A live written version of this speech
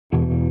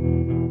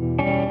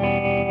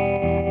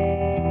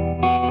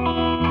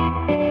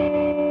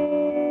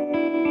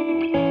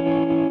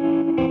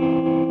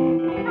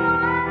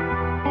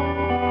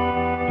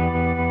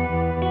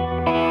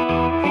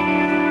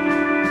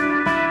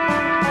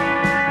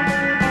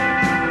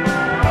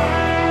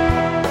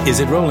Is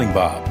It Rolling,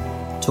 Bob?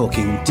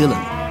 Talking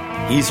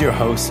Dylan. He's your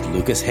host,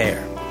 Lucas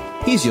Hare.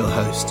 He's your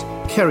host,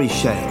 Kerry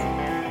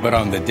Shale. But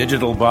on the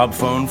digital Bob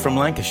phone from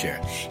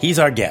Lancashire, he's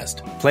our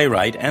guest,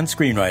 playwright and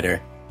screenwriter,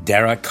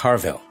 Dara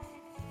Carville.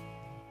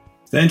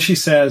 Then she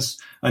says,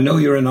 I know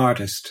you're an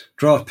artist.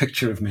 Draw a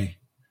picture of me.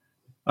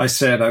 I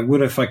said, I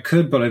would if I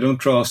could, but I don't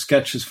draw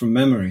sketches from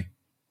memory.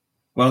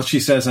 Well,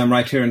 she says, I'm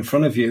right here in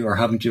front of you, or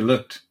haven't you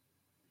looked?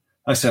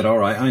 I said, all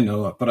right, I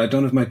know, but I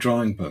don't have my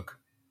drawing book.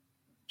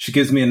 She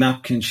gives me a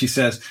napkin. She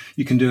says,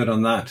 you can do it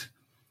on that.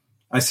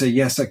 I say,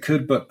 yes, I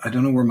could, but I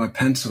don't know where my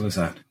pencil is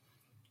at.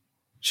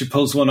 She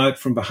pulls one out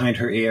from behind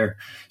her ear.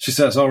 She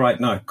says, all right,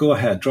 now, go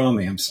ahead, draw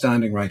me. I'm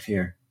standing right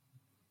here.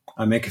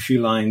 I make a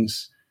few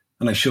lines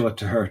and I show it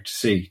to her to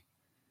see.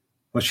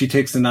 Well, she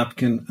takes the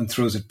napkin and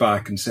throws it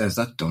back and says,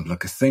 that don't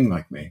look a thing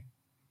like me.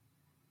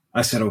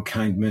 I said, oh,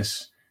 kind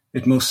miss,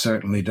 it most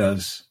certainly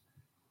does.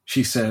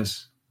 She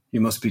says, you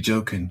must be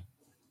joking.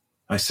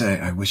 I say,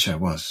 I wish I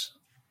was.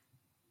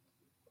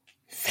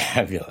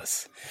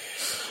 Fabulous.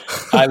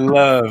 I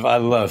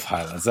love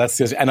Highlands. That's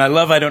just, and I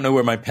love I don't know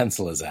where my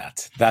pencil is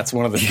at. That's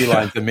one of the few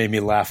lines that made me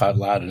laugh out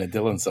loud in a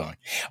Dylan song.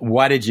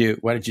 Why did you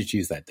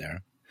choose that, Darren?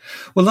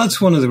 Well,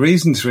 that's one of the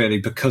reasons, really,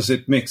 because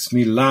it makes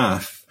me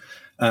laugh.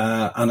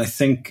 And I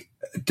think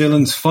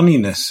Dylan's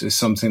funniness is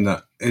something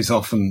that is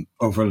often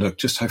overlooked,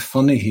 just how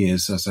funny he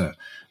is as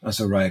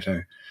a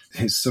writer.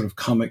 His sort of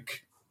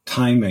comic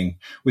timing,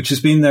 which has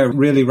been there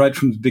really right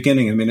from the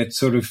beginning. I mean, it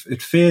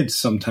fades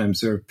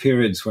sometimes. There are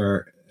periods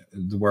where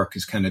the work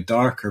is kind of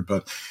darker,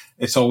 but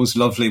it's always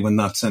lovely when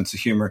that sense of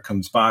humor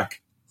comes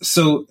back.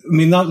 So, I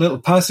mean, that little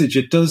passage,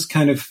 it does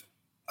kind of,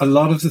 a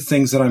lot of the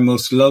things that I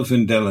most love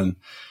in Dylan,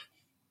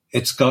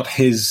 it's got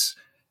his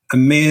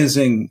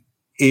amazing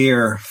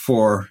ear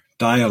for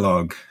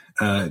dialogue,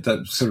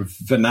 that sort of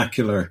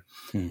vernacular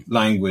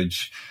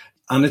language.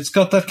 And it's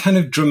got that kind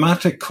of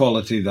dramatic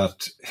quality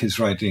that his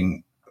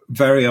writing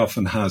very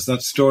often has,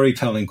 that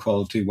storytelling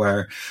quality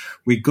where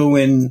we go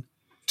in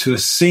to a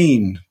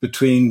scene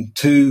between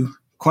two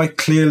quite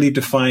clearly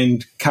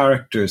defined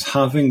characters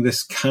having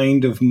this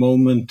kind of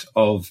moment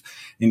of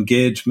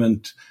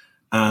engagement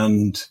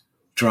and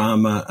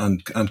drama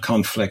and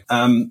conflict.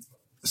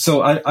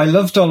 So I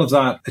loved all of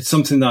that. It's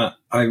something that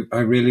I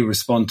really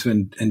respond to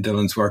in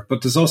Dylan's work,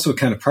 but there's also a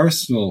kind of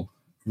personal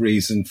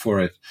reason for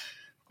it.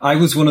 I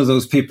was one of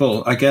those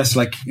people, I guess,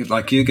 like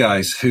you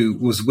guys, who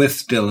was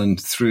with Dylan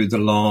through the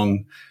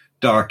long,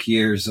 dark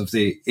years of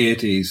the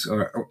 80s,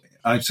 or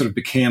I sort of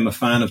became a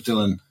fan of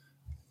Dylan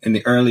in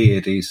the early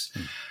 80s.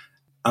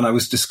 And I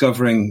was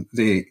discovering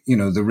the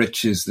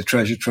riches, the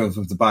treasure trove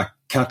of the back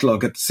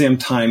catalogue at the same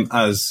time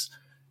as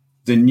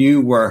the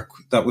new work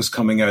that was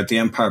coming out, the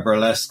Empire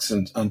Burlesques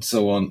and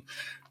so on,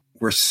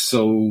 were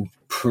so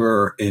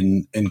poor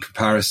in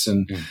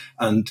comparison.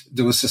 And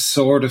there was a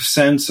sort of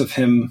sense of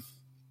him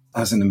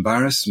as an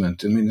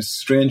embarrassment. I mean, it's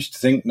strange to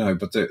think now,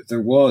 but it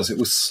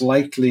was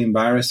slightly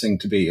embarrassing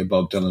to be a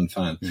Bob Dylan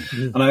fan.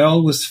 And I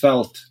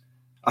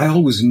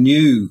always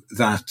knew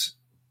that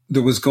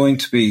there was going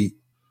to be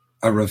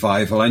a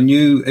revival. I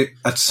knew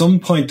at some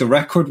point the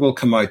record will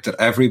come out that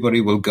everybody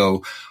will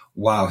go,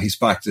 wow, he's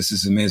back. This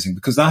is amazing.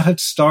 Because that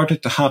had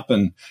started to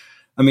happen.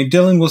 I mean,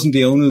 Dylan wasn't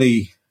the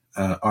only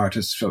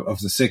artist of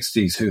the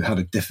 60s who had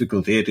a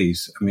difficult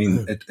 80s. I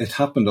mean, it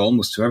happened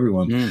almost to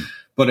everyone.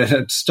 But it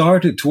had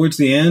started towards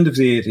the end of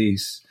the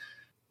 80s.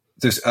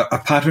 There's a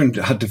pattern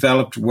had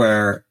developed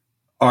where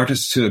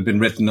artists who had been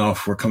written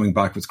off were coming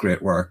back with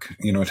great work.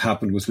 You know, it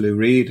happened with Lou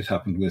Reed. It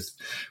happened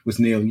with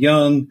Neil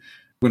Young.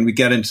 When we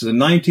get into the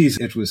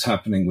 90s, it was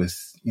happening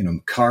with,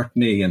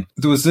 McCartney. And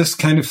there was this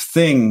kind of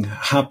thing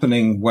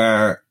happening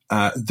where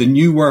the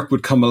new work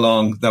would come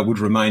along that would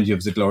remind you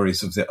of the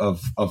glories of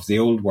the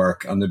old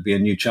work, and there'd be a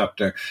new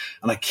chapter.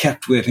 And I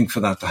kept waiting for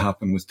that to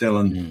happen with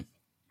Dylan.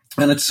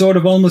 And it sort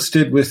of almost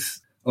did with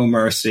Oh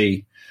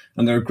Mercy.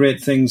 And there are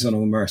great things on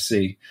Oh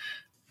Mercy.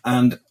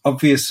 And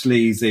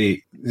obviously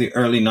the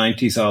early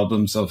 90s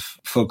albums of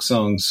folk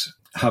songs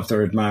have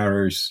their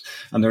admirers,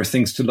 and there are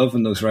things to love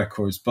in those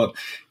records. But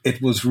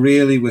it was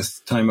really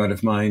with Time Out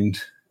of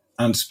Mind,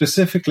 and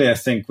specifically, I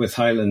think, with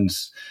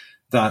Highlands,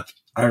 that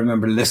I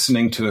remember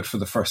listening to it for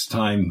the first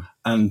time.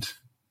 And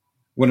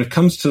when it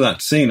comes to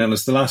that scene, and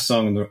it's the last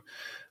song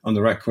on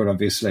the record,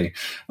 obviously,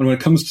 and when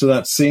it comes to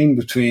that scene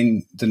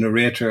between the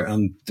narrator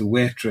and the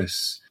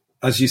waitress,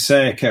 as you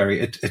say, Kerry,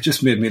 it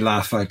just made me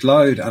laugh out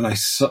loud. And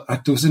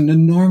there was an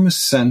enormous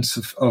sense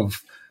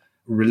of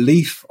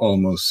relief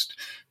almost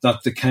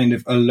that the kind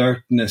of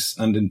alertness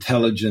and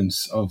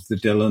intelligence of the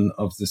Dylan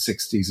of the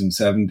 60s and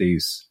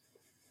 70s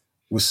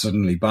was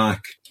suddenly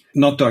back.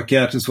 Not Dark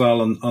Yet as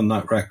well on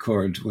that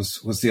record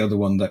was the other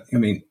one that, I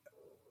mean,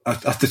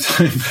 at the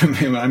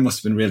time, I must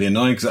have been really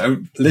annoying because I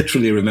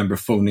literally remember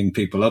phoning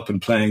people up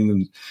and playing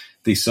them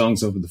these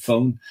songs over the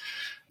phone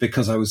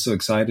because I was so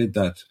excited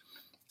that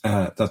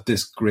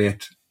this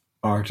great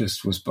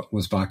artist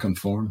was back on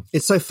form.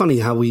 It's so funny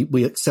how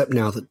we accept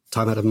now that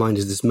Time Out of Mind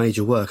is this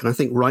major work, and I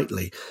think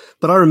rightly.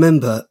 But I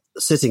remember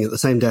sitting at the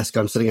same desk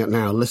I'm sitting at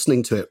now,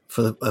 listening to it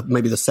for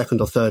maybe the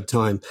second or third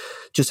time,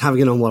 just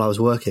having it on while I was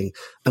working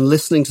and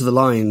listening to the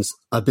lines.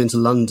 I've been to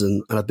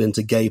London and I've been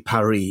to Gay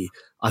Paris.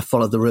 I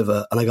followed the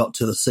river and I got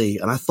to the sea.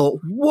 And I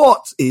thought,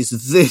 what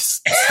is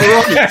this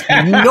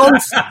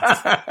nonsense?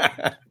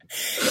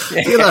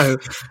 You know,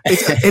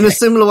 it's in a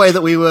similar way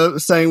that we were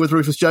saying with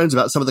Rufus Jones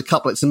about some of the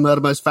couplets in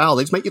Murder Most Foul.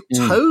 They just make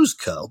your toes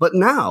curl. But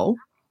now,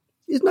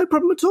 there's no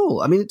problem at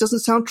all. I mean, it doesn't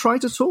sound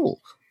trite at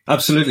all.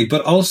 Absolutely.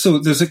 But also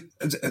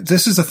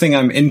this is a thing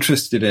I'm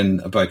interested in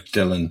about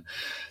Dylan.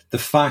 The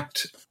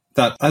fact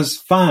that as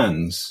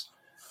fans,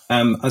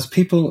 as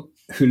people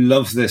who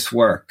love this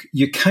work,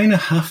 you kind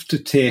of have to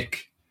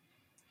take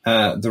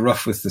the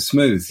rough with the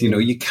smooth. You know,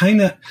 you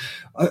kind of,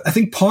 I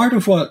think part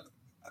of what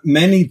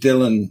many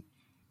Dylan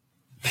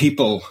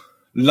people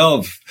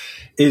love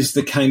is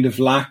the kind of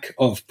lack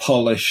of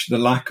polish, the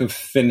lack of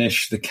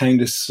finish, the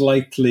kind of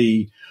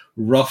slightly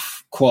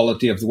rough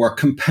quality of the work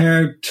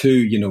compared to,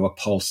 you know, a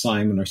Paul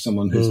Simon or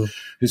someone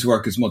whose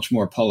work is much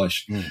more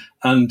polished.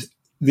 And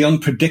the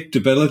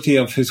unpredictability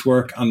of his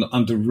work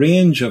and the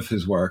range of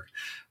his work.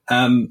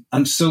 And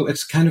so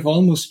it's kind of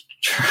almost,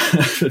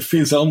 it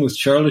feels almost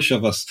churlish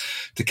of us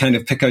to kind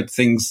of pick out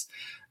things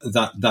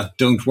that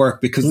don't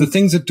work, because the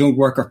things that don't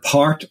work are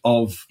part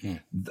of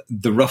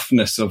the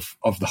roughness of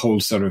the whole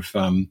sort of,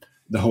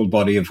 the whole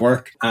body of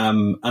work.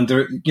 And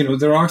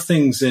there are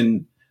things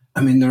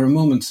there are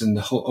moments in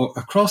the whole,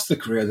 across the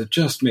career that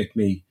just make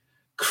me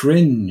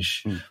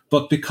cringe.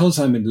 But because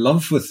I'm in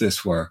love with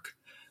this work,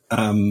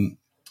 that's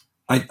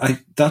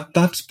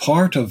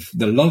part of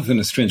the love in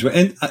a strange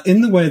way,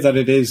 in the way that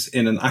it is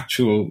in an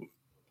actual,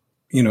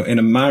 you know, in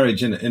a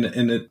marriage,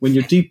 when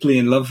you're deeply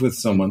in love with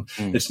someone,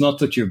 it's not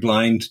that you're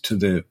blind to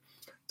the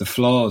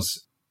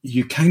flaws.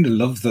 You kind of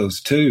love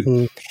those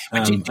too.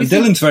 And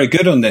Dylan's very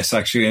good on this,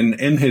 actually,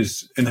 in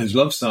his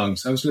love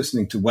songs. I was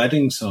listening to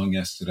Wedding Song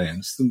yesterday, and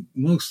it's the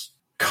most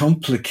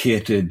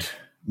complicated,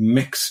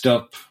 mixed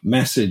up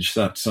message,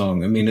 that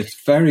song. I mean,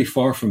 it's very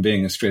far from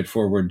being a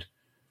straightforward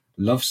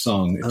love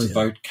song. It's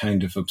about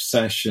kind of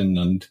obsession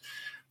and,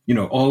 you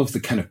know, all of the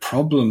kind of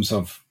problems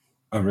of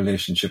a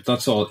relationship.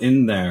 That's all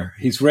in there.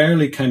 He's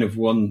rarely kind of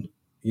one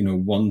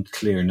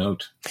clear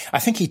note. I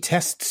think he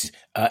tests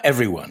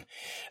everyone.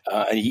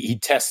 He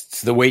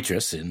tests the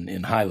waitress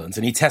in Highlands,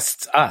 and he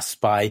tests us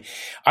by,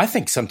 I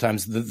think,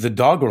 sometimes the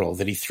doggerel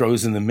that he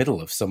throws in the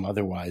middle of some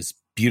otherwise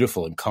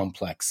beautiful and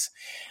complex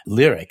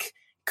lyric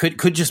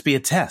could just be a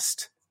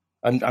test.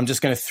 I'm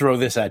just going to throw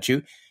this at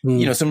you.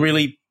 You know, some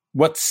really,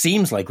 what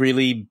seems like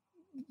really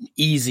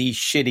easy,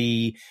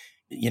 shitty,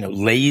 you know,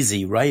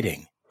 lazy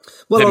writing.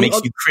 That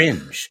makes you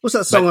cringe. What's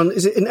that song on?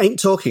 Is it in Ain't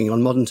Talking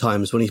on Modern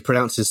Times when he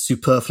pronounces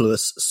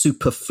superfluous?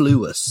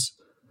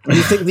 And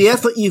you think the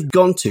effort you've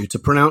gone to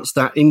pronounce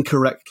that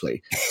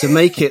incorrectly, to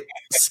make it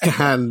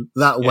scan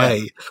that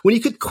way, when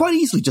you could quite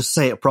easily just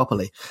say it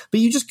properly. But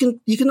you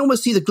can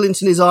almost see the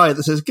glint in his eye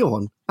that says, go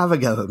on, have a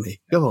go at me.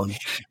 Go on.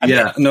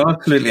 Yeah, no,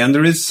 absolutely. And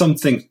there is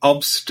something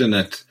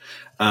obstinate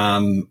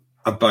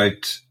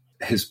about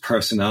his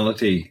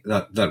personality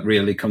that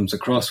really comes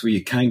across, where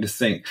you kind of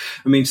think,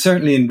 I mean,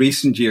 certainly in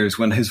recent years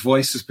when his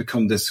voice has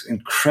become this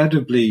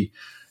incredibly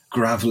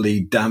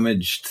gravelly,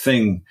 damaged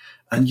thing,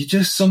 and you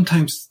just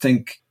sometimes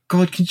think,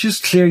 God, can you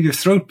just clear your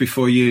throat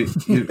before you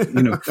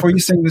before you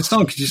sing the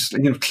song? Could you just,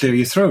 clear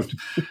your throat?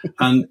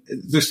 And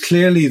there's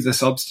clearly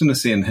this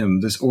obstinacy in him,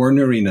 this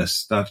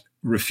orneriness that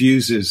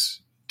refuses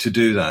to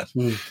do that,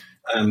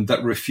 that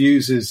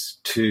refuses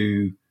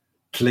to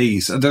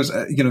please. There's,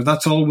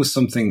 that's always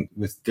something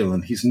with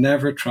Dylan. He's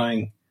never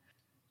trying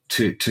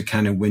to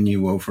kind of win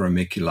you over and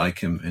make you like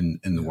him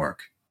in the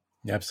work.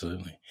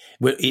 Absolutely.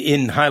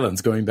 In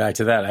Highlands, going back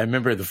to that, I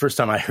remember the first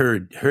time I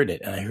heard it,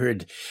 and I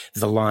heard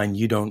the line,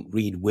 "You don't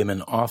read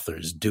women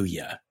authors, do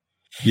ya?"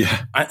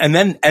 Yeah. And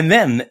then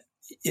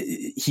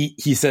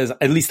he says,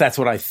 at least that's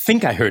what I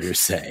think I heard her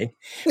say,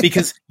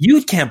 because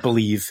you can't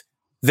believe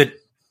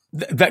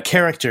that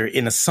character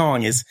in a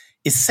song is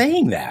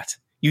saying that.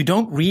 You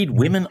don't read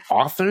women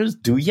authors,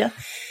 do ya?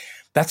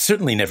 That's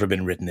certainly never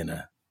been written in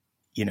a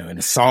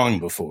song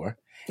before.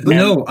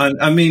 No,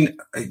 I mean,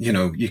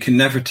 you can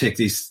never take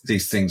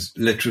these things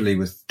literally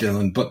with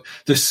Dylan, but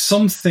there's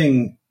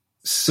something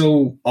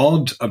so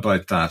odd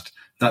about that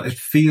it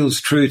feels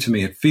true to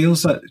me. It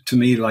feels to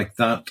me like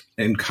that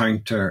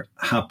encounter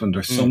happened,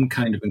 or some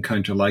kind of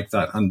encounter like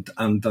that,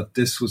 and that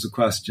this was a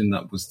question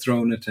that was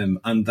thrown at him,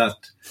 and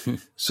that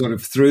sort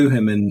of threw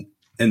him in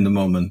the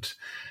moment.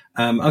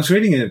 I was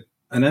reading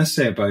an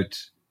essay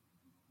about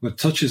what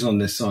touches on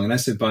this song, an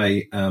essay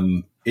by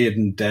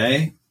Aidan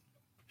Day,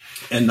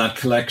 in that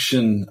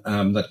collection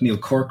that Neil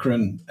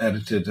Corcoran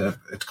edited.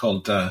 It's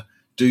called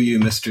Do You,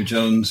 Mr.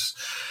 Jones?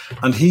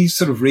 And he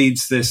sort of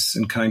reads this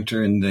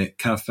encounter in the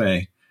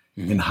cafe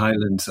in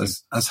Highlands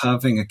as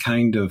having a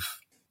kind of,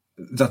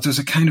 that there's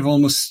a kind of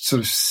almost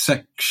sort of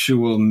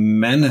sexual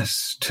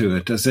menace to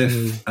it, as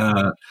if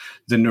the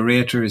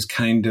narrator is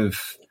kind of,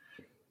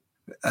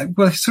 he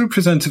sort of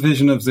presents a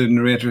vision of the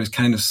narrator as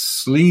kind of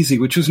sleazy,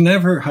 which was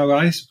never how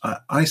I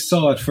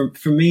saw it. For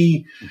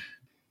me,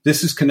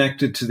 this is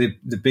connected to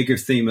the bigger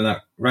theme of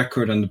that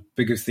record and the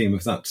bigger theme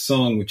of that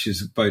song, which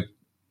is about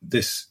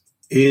this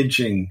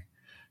aging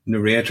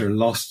narrator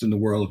lost in the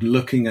world,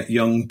 looking at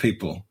young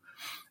people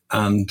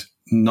and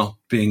not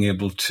being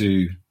able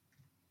to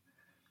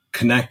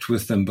connect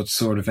with them, but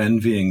sort of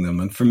envying them.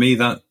 And for me,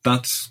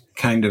 that's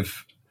kind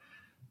of,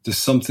 there's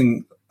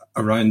something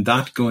around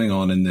that going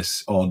on in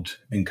this odd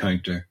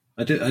encounter.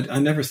 I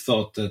never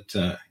thought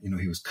that,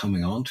 he was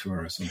coming on to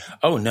her or something.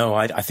 Oh, no,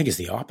 I think it's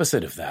the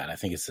opposite of that. I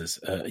think it's this,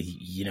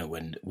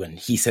 when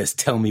he says,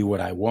 tell me what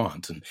I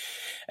want.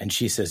 And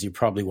she says, you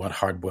probably want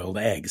hard-boiled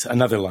eggs.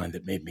 Another line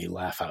that made me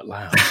laugh out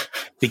loud.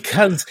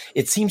 Because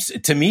it seems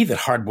to me that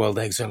hard-boiled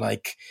eggs are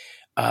like,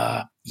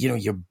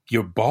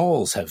 your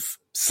balls have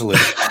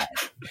solidified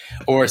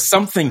or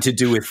something to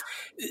do with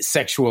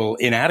sexual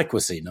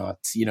inadequacy, not,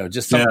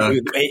 just something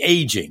with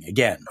aging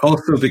again.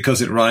 Also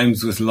because it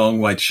rhymes with long,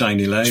 white,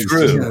 shiny legs.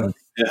 True.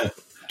 Yeah.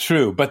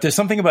 True. But there's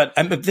something about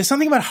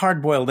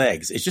hard-boiled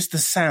eggs. It's just the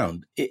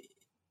sound.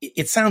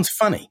 It sounds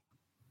funny.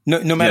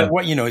 No matter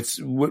what,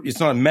 it's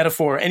not a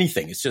metaphor or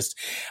anything. It's just,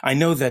 I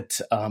know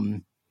that,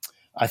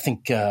 I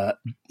think the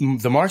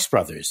Marx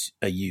Brothers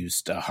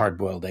used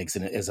hard-boiled eggs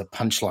as a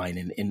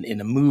punchline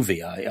in a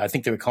movie. I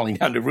think they were calling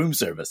down to room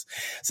service,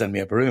 send me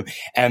up a room.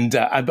 And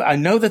I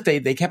know that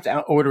they kept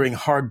ordering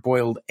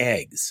hard-boiled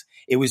eggs.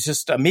 It was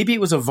just maybe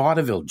it was a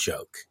vaudeville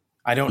joke.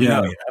 I don't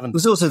know.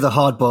 There's also the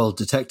hard-boiled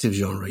detective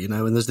genre,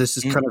 and there's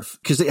this kind of,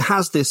 because it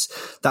has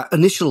that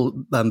initial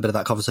bit of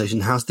that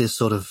conversation has this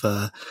sort of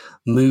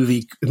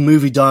movie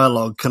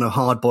dialogue, kind of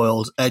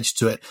hard-boiled edge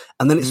to it,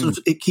 and then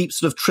it keeps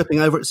sort of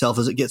tripping over itself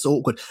as it gets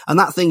awkward. And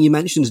that thing you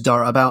mentioned,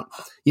 Dara, about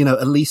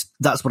at least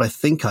that's what I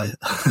think I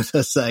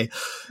say.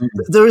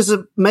 There is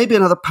maybe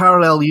another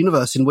parallel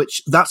universe in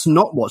which that's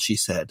not what she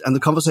said, and the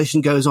conversation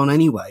goes on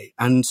anyway.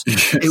 And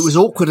it was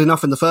awkward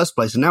enough in the first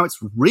place, and now it's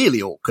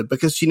really awkward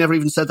because she never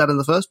even said that in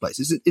the first place.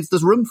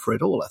 There's room for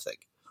it all, I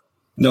think.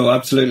 No,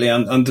 absolutely.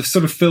 And the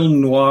sort of film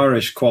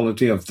noirish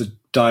quality of the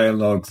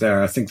dialogue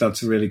there, I think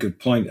that's a really good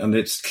point. And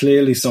it's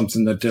clearly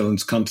something that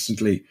Dylan's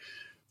constantly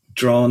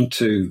drawn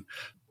to.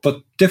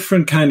 But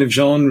different kind of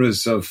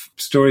genres of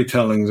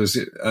storytelling. There's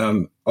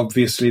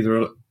obviously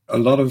there are a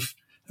lot of.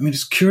 I mean,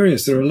 it's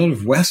curious. There are a lot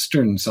of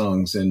Western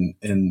songs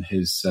in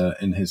his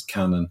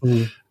canon,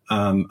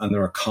 and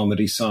there are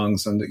comedy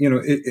songs, and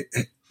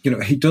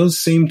he does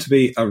seem to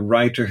be a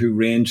writer who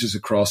ranges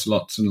across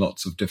lots and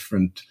lots of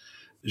different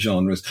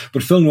genres.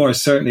 But film noir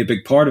is certainly a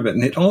big part of it,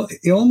 and it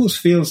almost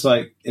feels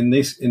like in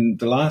the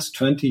last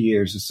 20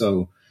 years or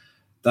so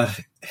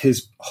that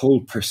his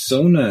whole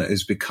persona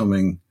is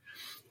becoming,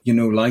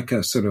 like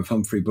a sort of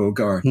Humphrey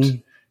Bogart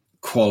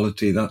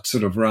quality, that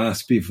sort of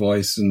raspy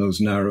voice and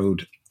those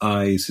narrowed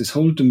eyes. His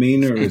whole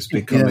demeanor is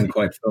becoming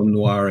quite film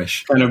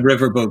noirish. Kind of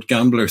Riverboat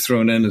Gambler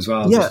thrown in as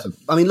well. Yeah,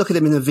 I mean, look at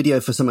him in the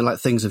video for something like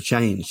Things Have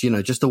Changed.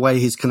 Just the way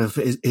he's kind of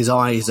his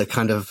eyes are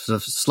kind of sort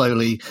of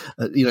slowly.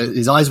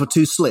 His eyes were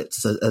two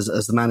slits,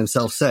 as the man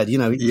himself said.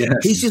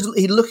 He's just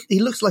he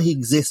looks like he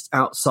exists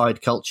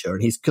outside culture,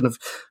 and he's kind of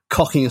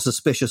cocking a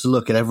suspicious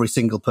look at every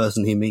single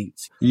person he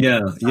meets.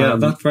 Yeah,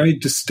 that very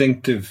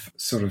distinctive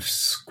sort of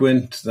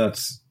squint.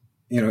 That's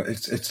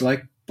it's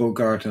like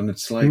Bogart, and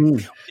it's like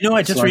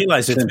I just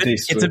realized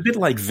it's a bit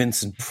like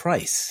Vincent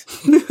Price.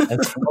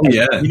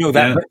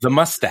 The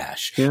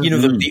mustache. Yeah.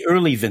 The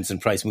early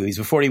Vincent Price movies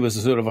before he was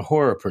a sort of a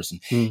horror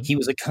person. He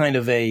was a kind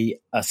of a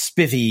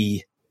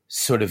spivvy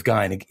sort of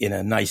guy in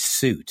a nice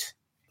suit.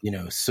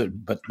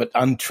 But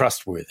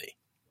untrustworthy.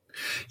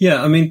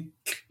 Yeah, I mean,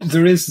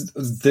 there is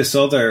this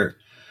other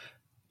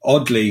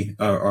oddly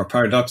or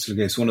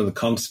paradoxically, it's one of the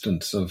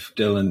constants of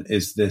Dylan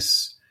is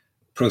this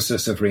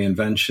process of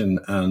reinvention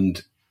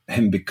and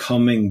him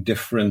becoming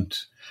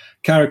different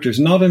characters,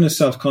 not in a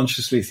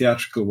self-consciously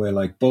theatrical way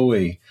like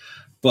Bowie,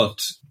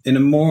 but in a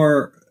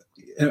more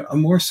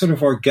sort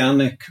of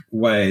organic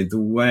way. The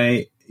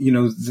way,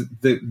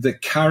 the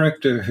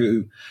character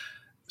who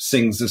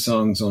sings the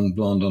songs on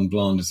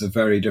Blonde is a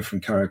very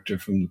different character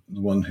from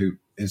the one who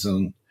is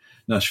on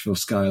Nashville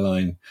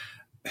Skyline,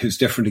 who's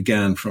different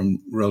again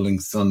from Rolling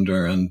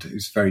Thunder, and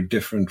who's very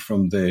different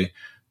from the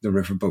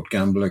Riverboat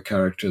Gambler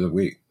character that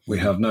we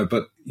have now.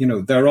 But,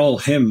 they're all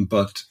him,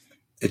 but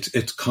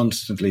it's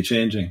constantly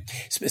changing.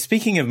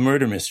 Speaking of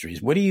murder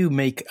mysteries, what do you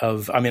make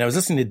of, I was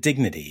listening to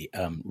Dignity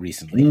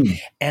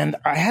recently, and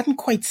I hadn't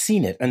quite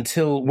seen it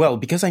until,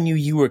 because I knew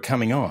you were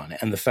coming on,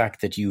 and the fact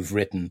that you've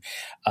written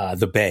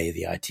The Bay,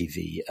 the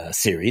ITV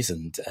series,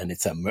 and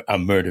it's a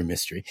murder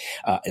mystery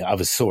of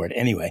a sort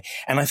anyway.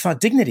 And I thought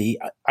Dignity,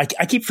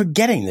 I keep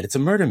forgetting that it's a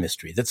murder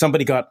mystery, that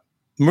somebody got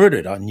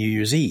murdered on New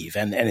Year's Eve.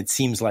 And it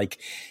seems like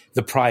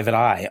the private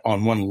eye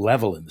on one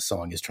level in the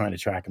song is trying to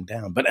track him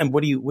down. And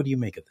what do you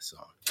make of the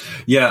song?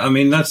 Yeah,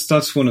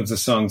 that's one of the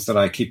songs that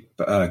I keep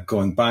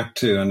going back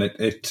to. And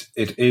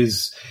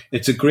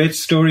it's a great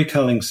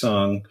storytelling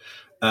song.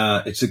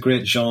 It's a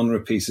great genre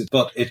piece,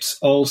 but it's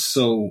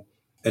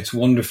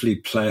wonderfully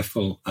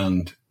playful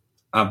and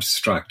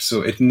abstract.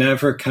 So it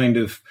never kind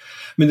of,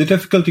 the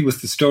difficulty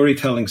with the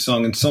storytelling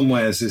song in some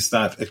ways is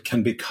that it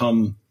can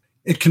become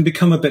it can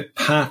become a bit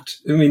pat.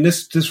 I mean,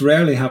 this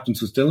rarely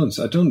happens with Dylan.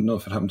 So I don't know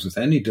if it happens with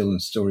any Dylan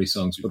story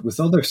songs, but with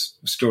other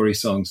story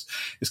songs,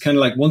 it's kind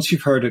of like once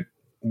you've heard it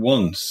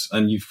once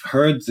and you've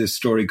heard this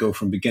story go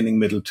from beginning,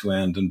 middle to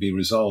end and be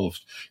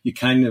resolved, you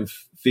kind of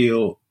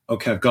feel,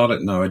 okay, I've got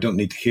it now. I don't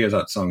need to hear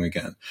that song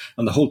again.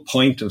 And the whole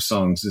point of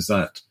songs is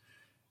that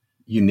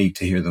you need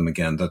to hear them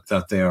again,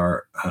 that they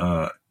are,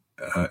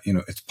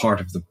 it's part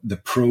of the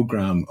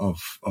program of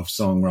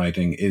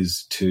songwriting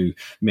is to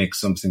make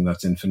something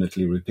that's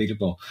infinitely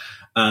repeatable.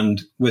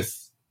 And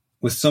with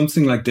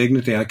something like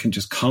Dignity, I can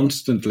just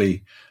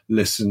constantly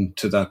listen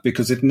to that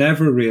because it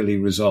never really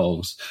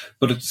resolves.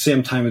 But at the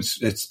same time,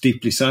 it's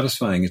deeply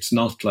satisfying. It's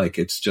not like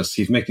it's just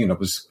he's making it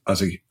up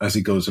as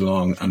he goes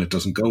along and it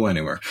doesn't go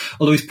anywhere.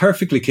 Although he's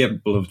perfectly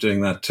capable of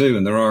doing that too.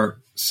 And there are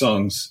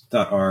songs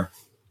that are,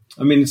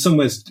 I mean, in some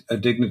ways,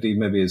 Dignity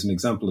maybe is an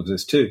example of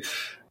this too.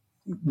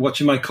 What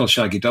you might call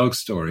shaggy dog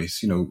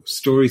stories,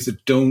 stories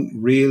that don't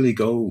really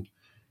go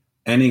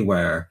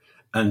anywhere,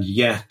 and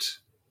yet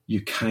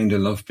you kind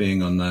of love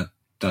being on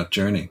that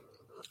journey.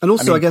 And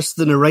also, I guess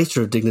the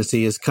narrator of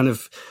Dignity is kind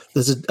of,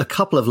 there's a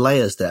couple of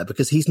layers there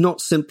because he's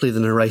not simply the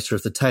narrator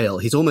of the tale.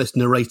 He's almost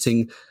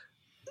narrating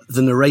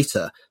the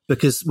narrator,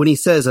 because when he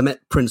says, I met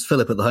Prince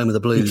Philip at the Home of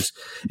the Blues,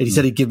 and he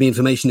said he'd give me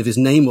information if his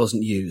name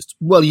wasn't used.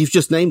 Well, you've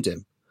just named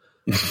him.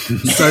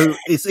 So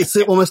it's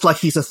almost like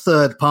he's a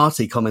third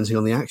party commenting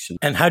on the action.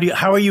 And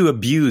how are you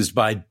abused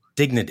by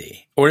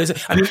dignity? Or is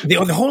it, I mean,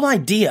 the whole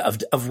idea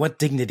of what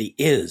dignity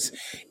is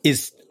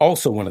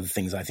also one of the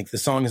things I think the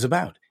song is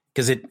about,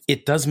 because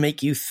it does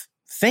make you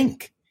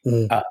think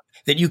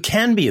that you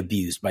can be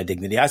abused by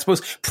dignity. I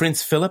suppose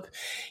Prince Philip,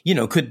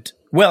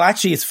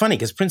 actually it's funny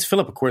because Prince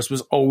Philip, of course,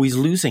 was always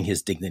losing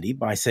his dignity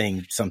by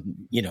saying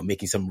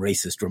making some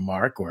racist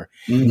remark or,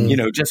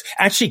 just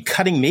actually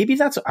cutting. Maybe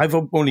I've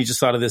only just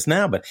thought of this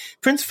now, but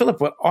Prince Philip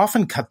would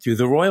often cut through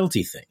the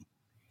royalty thing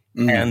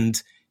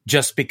and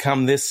just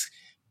become this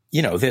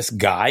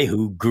guy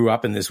who grew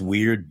up in this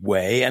weird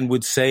way and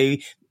would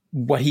say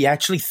what he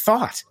actually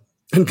thought.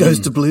 And goes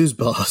to blues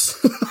bars.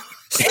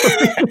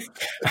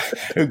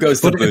 Who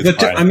goes to blues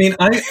bars? I mean,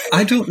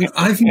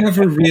 I've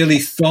never really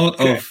thought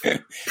of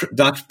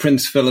that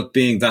Prince Philip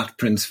being that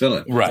Prince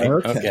Philip. Right.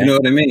 Okay. You know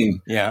what I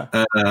mean?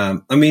 Yeah.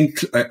 I mean,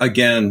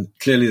 again,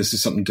 clearly this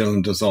is something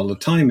Dylan does all the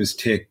time, is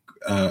take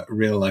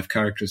real life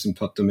characters and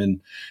put them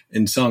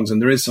in songs.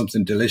 And there is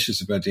something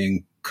delicious about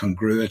the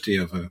incongruity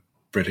of a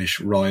British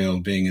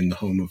royal being in the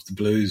home of the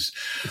blues.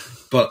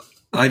 But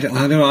I don't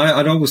know.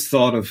 I'd always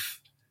thought of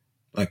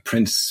like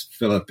Prince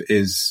Philip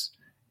is,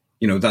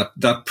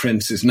 that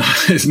prince is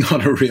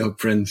not a real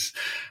prince.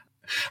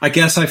 I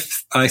guess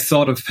I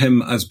thought of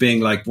him as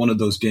being like one of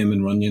those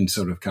Damon Runyon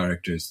sort of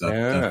characters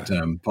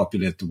that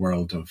populate the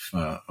world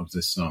of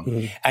this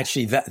song.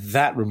 Actually,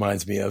 that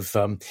reminds me of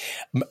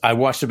I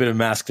watched a bit of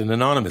Masked and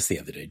Anonymous the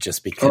other day,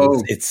 just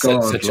because it's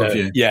such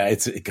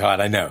a God,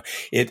 I know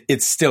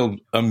it's still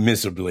a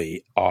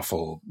miserably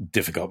awful,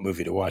 difficult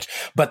movie to watch,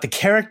 but the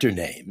character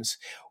names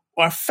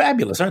are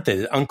fabulous, aren't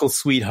they? Uncle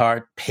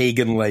Sweetheart,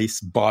 Pagan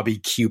Lace, Bobby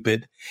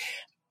Cupid.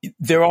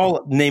 They're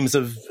all names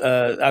of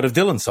out of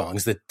Dylan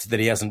songs that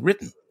he hasn't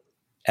written.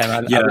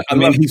 And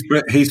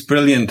he's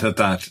brilliant at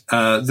that.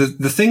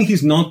 The thing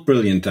he's not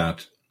brilliant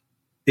at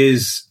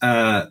is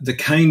the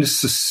kind of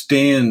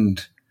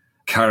sustained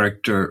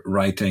character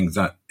writing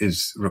that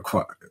is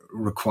required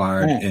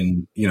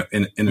in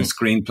a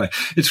screenplay.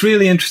 It's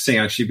really interesting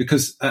actually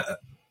because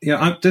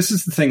this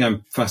is the thing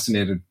I'm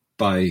fascinated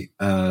by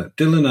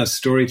Dylan as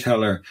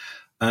storyteller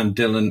and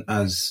Dylan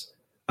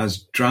as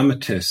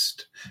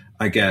dramatist,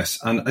 I guess.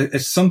 And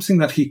it's something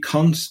that he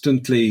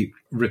constantly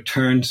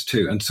returns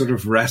to and sort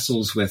of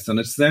wrestles with. And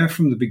it's there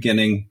from the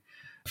beginning,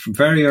 from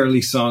very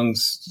early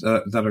songs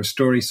that are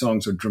story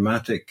songs or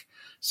dramatic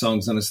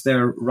songs. And it's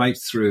there right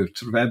through. It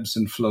sort of ebbs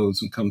and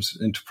flows and comes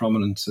into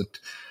prominence at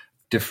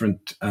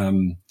different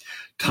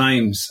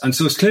times. And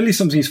so it's clearly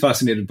something he's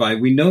fascinated by.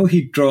 We know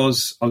he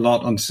draws a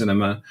lot on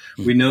cinema.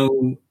 We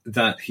know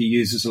that he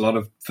uses a lot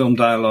of film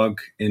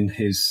dialogue in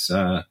his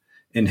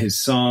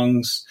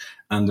songs.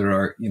 And there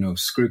are,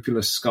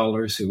 scrupulous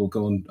scholars who will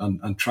go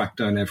and track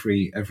down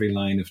every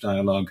line of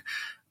dialogue.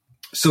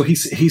 So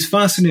he's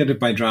fascinated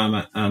by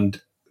drama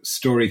and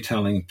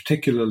storytelling,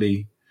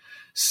 particularly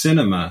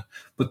cinema.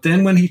 But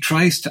then when he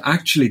tries to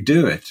actually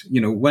do it,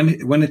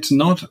 when it's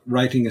not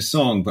writing a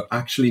song, but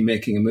actually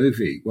making a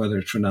movie, whether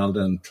it's Ronaldo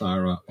and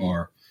Clara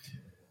or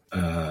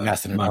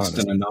Masked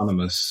and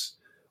Anonymous,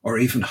 or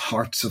even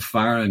Hearts of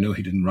Fire. I know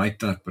he didn't write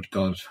that, but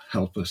God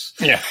help us.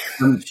 Yeah.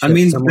 I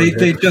mean,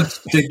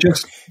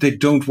 they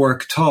don't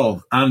work at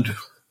all. And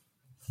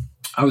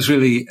I was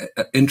really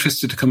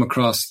interested to come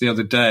across the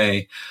other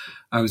day.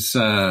 I was,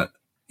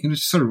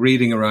 just sort of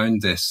reading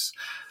around this,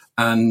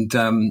 and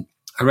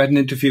I read an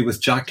interview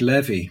with Jack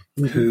Levy,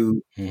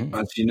 who,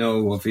 as you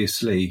know,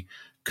 obviously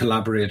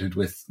collaborated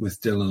with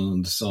Dylan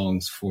on the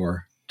songs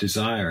for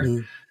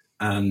Desire.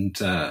 And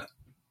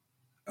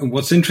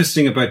what's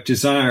interesting about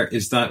Desire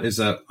is that is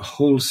a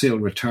wholesale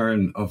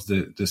return of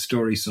the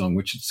story song,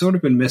 which had sort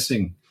of been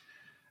missing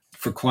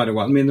for quite a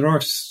while. I mean, there are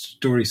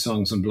story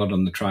songs and Blood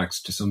on the Tracks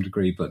to some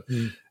degree, but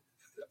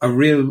a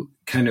real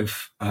kind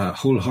of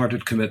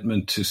wholehearted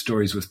commitment to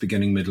stories with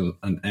beginning, middle,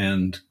 and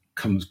end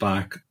comes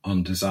back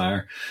on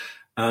Desire.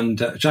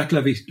 And Jacques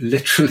Levy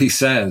literally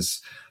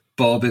says,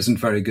 Bob isn't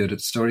very good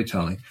at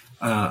storytelling.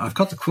 I've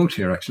got the quote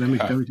here, actually.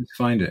 Let me just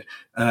find it.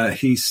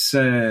 He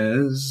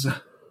says...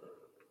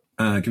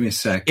 give me a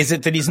sec. Is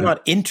it that he's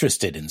not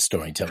interested in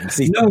storytelling?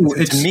 See, no,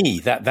 to me,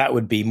 that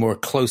would be more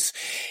close.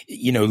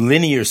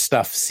 Linear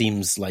stuff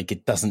seems like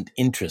it doesn't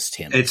interest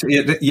him.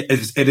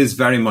 It is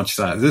very much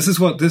that. This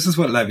is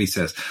what Levy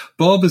says.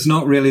 Bob is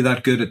not really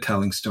that good at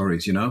telling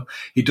stories,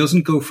 He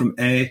doesn't go from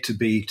A to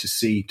B to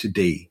C to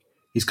D.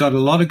 He's got a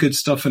lot of good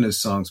stuff in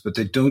his songs, but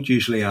they don't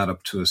usually add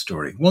up to a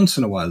story. Once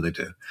in a while they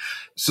do.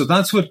 So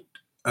that's what...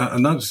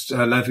 and that's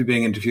Levy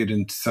being interviewed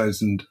in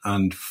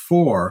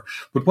 2004.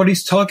 But what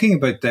he's talking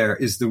about there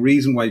is the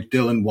reason why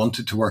Dylan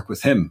wanted to work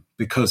with him,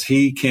 because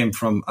he came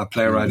from a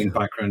playwriting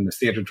background, a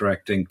theatre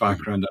directing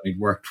background, and he'd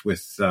worked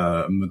with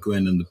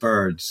McGuinn and the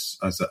Byrds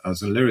as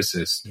a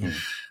lyricist.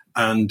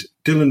 And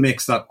Dylan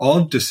makes that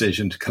odd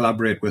decision to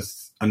collaborate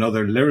with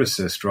another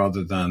lyricist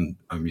rather than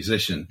a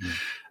musician.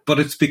 But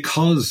it's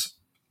because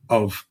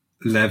of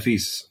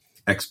Levy's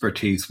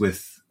expertise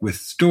with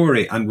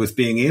story and with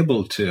being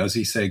able to, as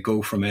he say,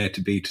 go from A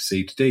to B to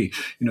C to D,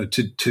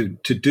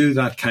 to do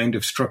that kind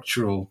of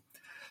structural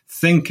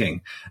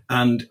thinking.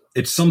 And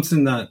it's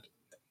something that,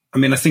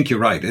 I think you're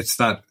right. It's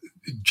that,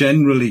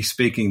 generally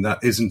speaking,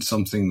 that isn't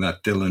something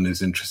that Dylan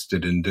is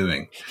interested in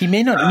doing. He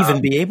may not even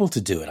be able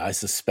to do it, I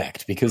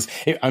suspect, because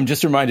I'm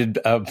just reminded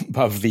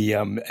of the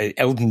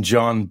Elton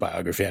John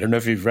biography. I don't know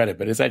if you've read it,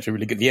 but it's actually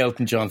really good. The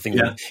Elton John thing.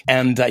 Yeah.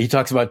 And he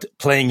talks about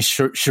playing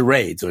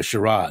charades or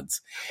charades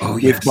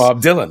with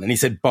Bob Dylan. And he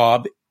said,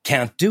 Bob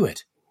can't do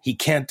it. He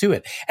can't do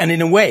it. And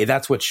in a way,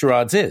 that's what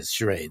charades is,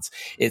 charades.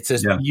 It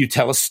says you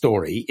tell a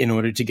story in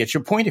order to get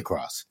your point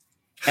across.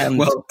 And,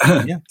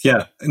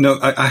 no,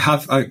 I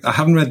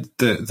haven't read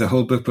the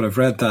whole book, but I've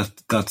read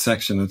that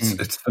section.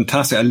 It's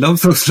fantastic. I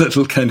love those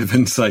little kind of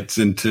insights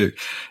into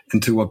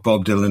what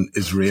Bob Dylan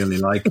is really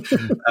like.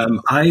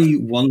 I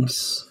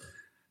once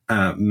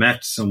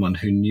met someone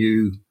who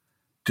knew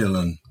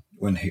Dylan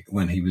when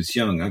he was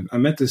young. I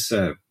met this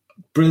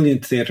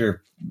brilliant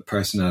theatre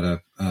person at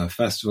a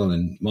festival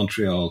in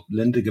Montreal,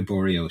 Linda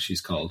Gaborio,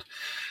 she's called,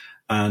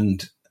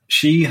 and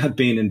she had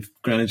been in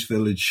Greenwich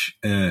Village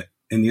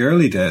in the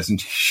early days, and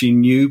she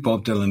knew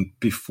Bob Dylan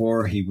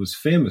before he was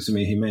famous.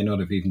 He may not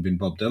have even been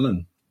Bob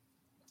Dylan.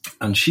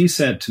 And she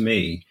said to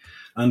me,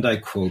 and I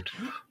quote,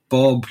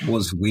 Bob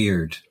was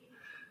weird.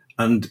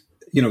 And,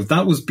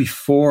 that was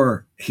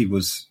before he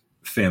was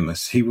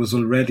famous. He was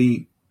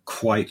already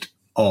quite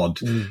odd.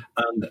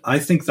 And I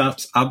think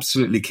that's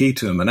absolutely key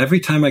to him. And every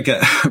time I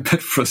get a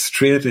bit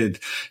frustrated,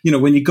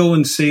 when you go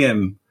and see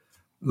him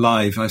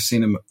live, I've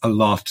seen him a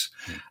lot,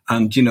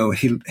 and,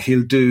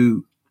 he'll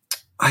do,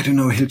 I don't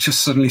know, he'll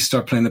just suddenly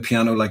start playing the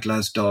piano like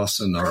Les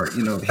Dawson, or,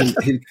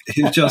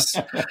 he'll just,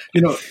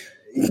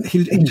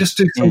 he'll just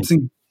do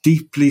something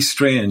deeply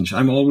strange.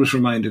 I'm always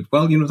reminded,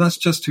 well, that's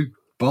just who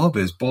Bob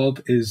is.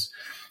 Bob is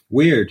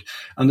weird.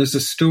 And there's a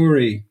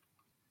story.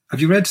 Have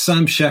you read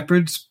Sam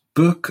Shepard's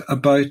book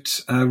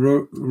about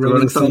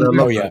Rolling Thunder?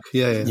 Oh, yeah.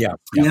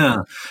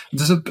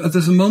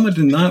 There's a moment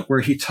in that where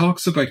he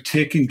talks about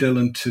taking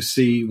Dylan to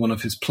see one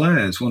of his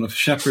plays, one of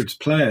Shepard's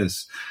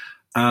plays,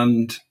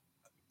 and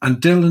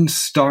Dylan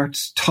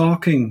starts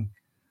talking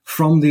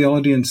from the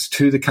audience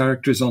to the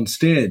characters on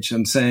stage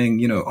and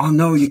saying, oh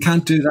no, you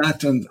can't do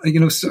that. And,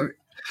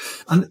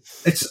 and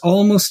it's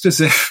almost as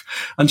if,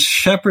 and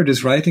Shepard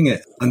is writing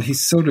it, and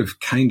he's sort of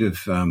kind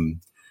of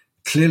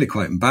clearly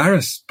quite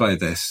embarrassed by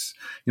this.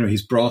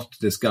 He's brought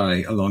this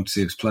guy along to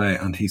see his play,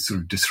 and he's sort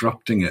of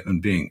disrupting it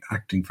and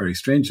acting very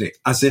strangely,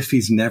 as if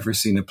he's never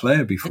seen a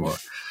play before.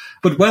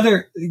 But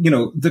whether,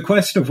 the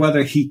question of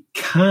whether he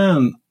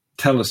can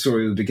tell a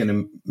story with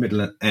beginning,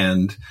 middle, and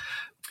end.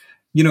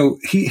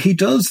 He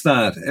does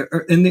that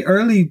in the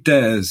early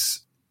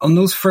days on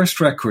those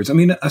first records.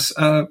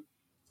 A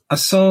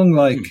song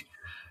like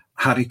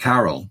Hattie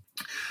Carroll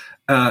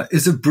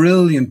is a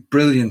brilliant,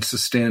 brilliant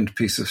sustained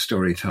piece of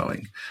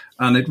storytelling,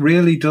 and it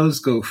really does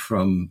go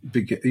from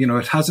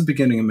it has a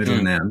beginning, a middle,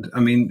 and end.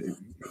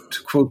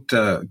 To quote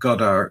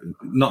Godard,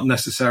 not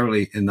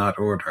necessarily in that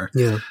order,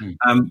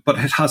 but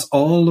it has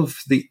all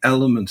of the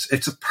elements.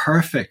 It's a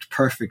perfect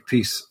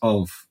piece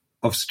of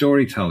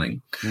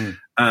storytelling.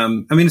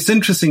 It's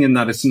interesting in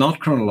that it's not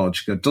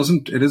chronological.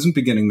 It isn't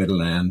beginning,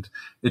 middle, end.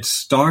 It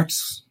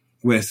starts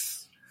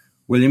with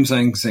William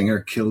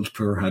Zangsinger killed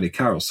poor Hattie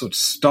Carroll. So it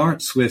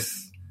starts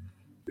with,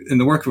 in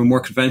the work of a more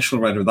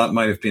conventional writer, that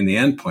might have been the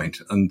end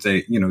point, and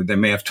they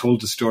may have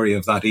told the story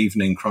of that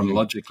evening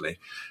chronologically.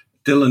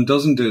 Dylan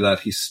doesn't do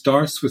that. He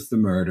starts with the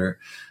murder,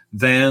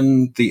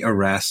 then the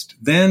arrest,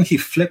 then he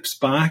flips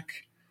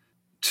back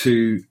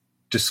to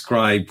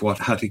describe what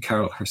Hattie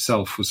Carroll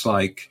herself was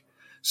like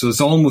So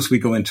it's almost we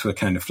go into a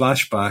kind of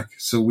flashback.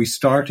 So we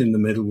start in the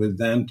middle, we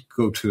then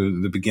go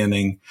to the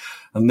beginning,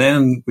 and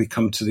then we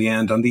come to the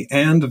end. And the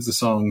end of the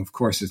song, of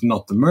course, is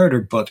not the murder,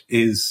 but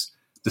is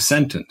the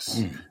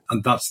sentence.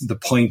 And that's the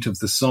point of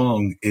the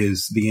song,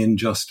 is the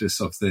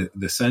injustice of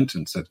the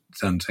sentence that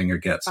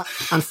Zantzinger gets.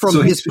 And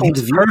from his point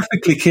of view,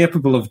 perfectly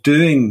capable of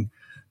doing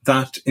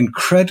that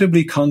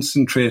incredibly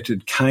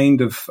concentrated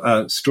kind of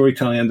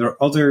storytelling. And there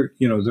are other,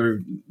 there are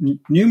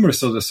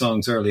numerous other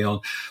songs early on,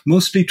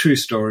 mostly true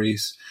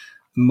stories,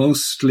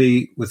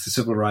 mostly with the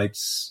civil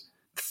rights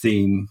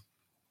theme,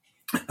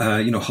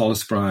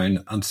 Hollis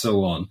Brown and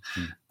so on.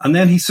 And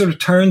then he sort of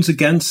turns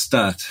against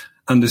that.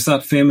 And there's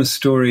that famous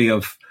story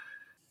of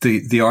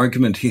the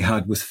argument he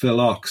had with Phil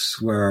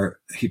Ochs, where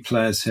he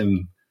plays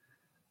him,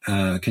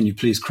 "Can you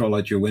please crawl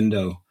out your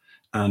window?"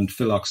 And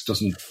Phil Ochs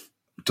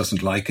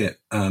doesn't like it,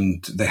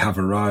 and they have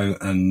a row,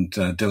 and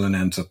Dylan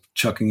ends up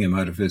chucking him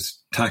out of his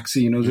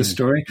taxi. You know this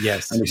story?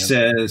 Yes. And he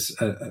says,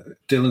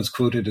 Dylan's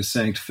quoted as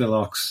saying to Phil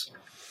Ochs,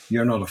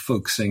 "You're not a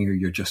folk singer,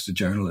 you're just a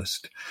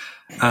journalist."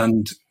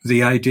 And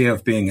the idea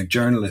of being a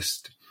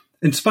journalist,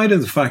 in spite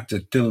of the fact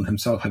that Dylan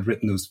himself had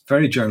written those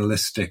very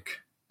journalistic,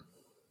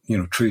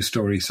 true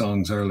story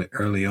songs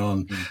early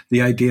on, the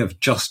idea of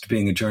just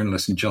being a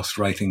journalist and just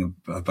writing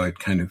about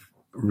kind of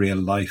real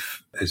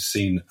life is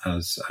seen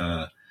as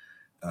a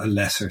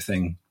lesser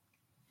thing.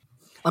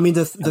 I mean,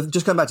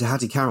 just going back to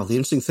Hattie Carroll, the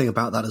interesting thing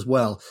about that as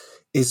well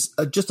is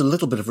just a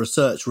little bit of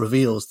research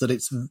reveals that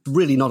it's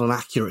really not an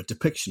accurate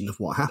depiction of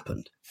what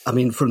happened. I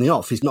mean, from the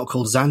off, he's not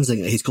called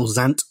Zantzinger, he's called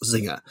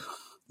Zantzinger.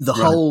 The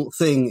whole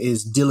thing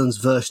is Dylan's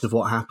version of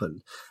what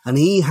happened. And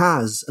he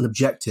has an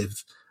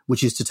objective,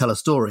 which is to tell a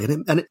story.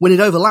 And when it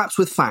overlaps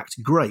with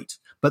fact, great.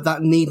 But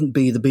that needn't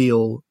be the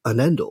be-all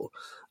and end-all.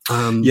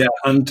 And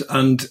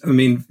I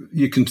mean,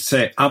 you can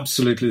say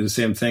absolutely the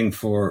same thing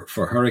for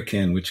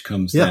Hurricane, which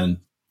comes then,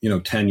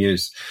 10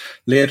 years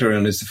later,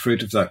 and is the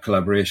fruit of that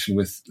collaboration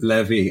with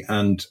Levy.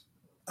 And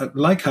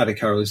like Hattie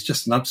Carroll, is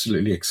just an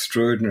absolutely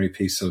extraordinary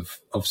piece of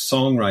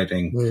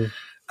songwriting.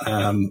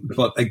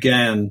 But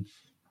again,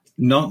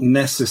 not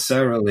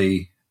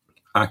necessarily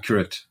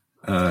accurate.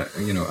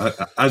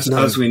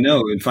 As we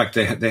know, in fact,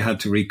 they had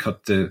to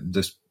recut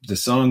the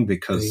song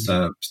because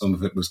some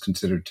of it was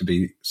considered to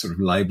be sort of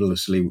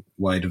libelously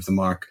wide of the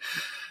mark.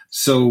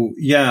 So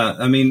yeah,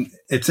 I mean,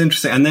 it's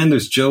interesting. And then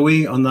there's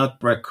Joey on that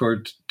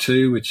record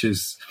too, which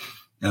is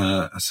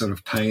a sort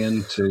of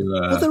pay-in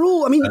to they're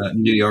all,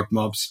 New York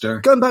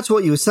mobster. Going back to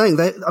what you were saying,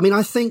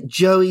 I think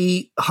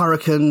Joey,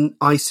 Hurricane,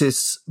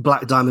 Isis,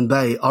 Black Diamond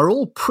Bay are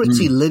all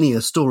pretty linear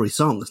story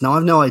songs. Now,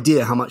 I've no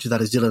idea how much of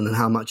that is Dylan and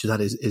how much of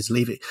that is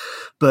Levy.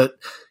 But,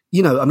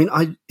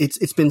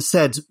 it's been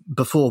said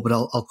before, but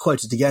I'll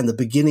quote it again. The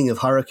beginning of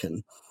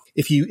Hurricane,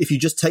 if you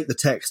just take the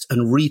text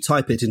and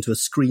retype it into a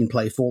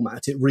screenplay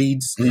format, it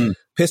reads,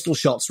 pistol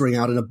shots ring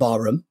out in a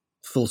barroom,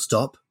 full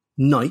stop,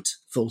 night,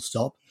 full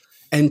stop.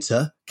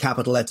 Enter,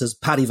 capital letters,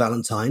 Paddy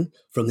Valentine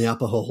from the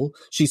upper hall.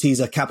 She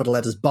sees a capital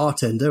letters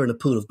bartender in a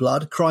pool of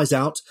blood, cries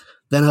out.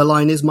 Then her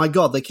line is, "My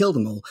God, they killed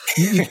them all."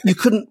 You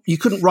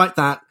couldn't write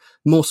that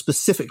more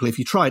specifically if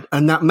you tried,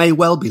 and that may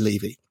well be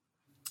Levy.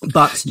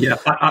 But yeah,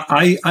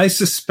 I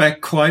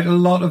suspect quite a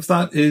lot of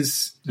that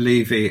is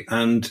Levy,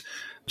 and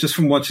just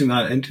from watching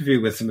that interview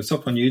with him, it's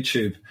up on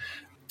YouTube.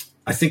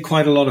 I think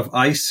quite a lot of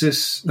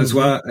Isis as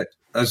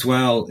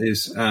well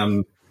is.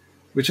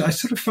 Which I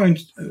sort of found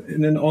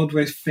in an odd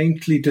way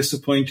faintly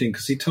disappointing,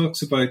 because he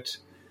talks about,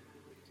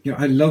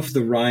 I love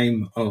the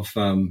rhyme of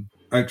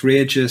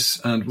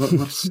outrageous and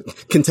what's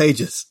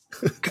contagious.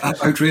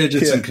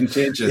 Outrageous and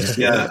contagious,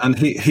 yeah. And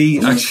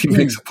he actually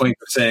makes a point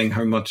of saying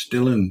how much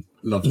Dylan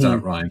loved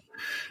that rhyme.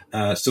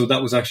 So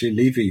that was actually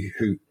Levy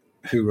who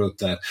wrote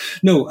that.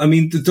 No, I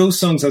mean, those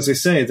songs, as I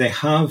say, they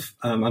have,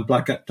 and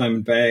Black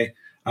Diamond Bay,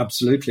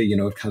 absolutely,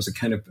 it has a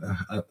kind of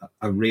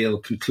a real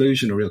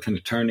conclusion, a real kind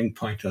of turning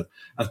point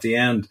at the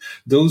end.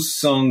 Those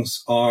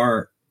songs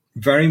are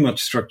very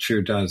much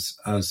structured as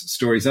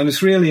stories. And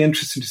it's really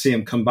interesting to see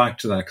him come back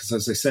to that, because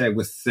as I say,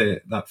 with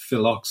that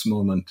Phil Ochs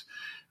moment,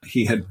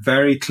 he had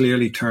very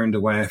clearly turned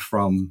away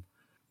from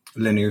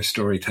linear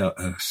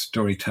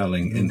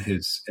storytelling in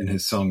his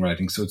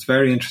songwriting. So it's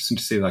very interesting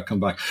to see that come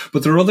back.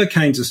 But there are other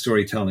kinds of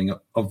storytelling,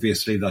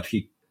 obviously, that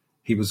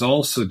he was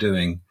also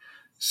doing.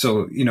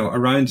 So,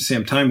 around the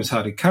same time as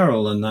Hattie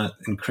Carroll and that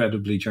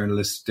incredibly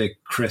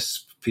journalistic,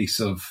 crisp piece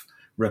of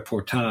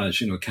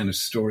reportage, kind of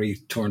story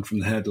torn from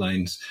the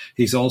headlines,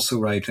 he's also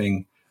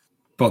writing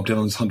Bob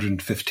Dylan's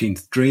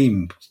 115th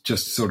Dream,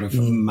 just sort of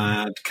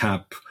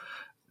madcap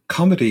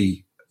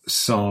comedy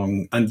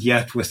song, and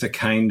yet with a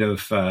kind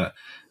of,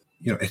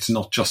 it's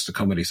not just a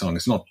comedy song.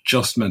 It's not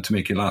just meant to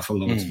make you laugh,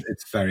 although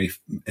it's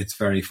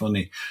very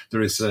funny.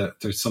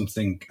 There's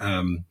something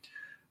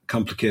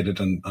complicated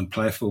and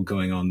playful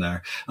going on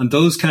there, and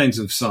those kinds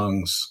of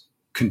songs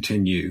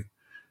continue.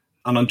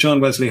 And on John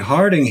Wesley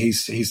Harding,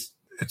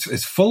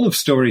 it's full of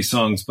story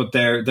songs, but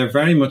they're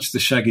very much the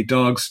Shaggy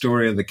Dog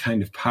story, or the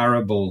kind of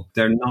parable.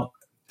 They're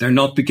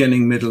not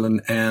beginning, middle,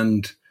 and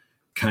end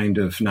kind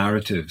of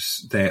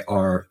narratives.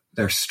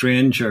 They're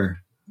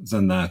stranger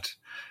than that.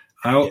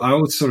 I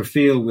would sort of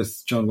feel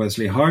with John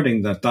Wesley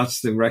Harding that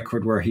that's the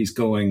record where he's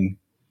going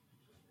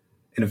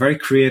in a very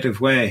creative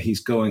way.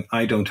 He's going,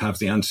 I don't have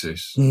the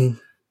answers.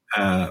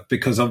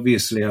 Because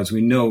obviously, as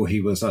we know,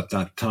 he was at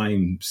that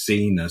time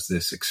seen as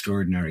this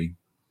extraordinary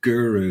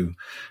guru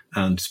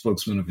and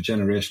spokesman of a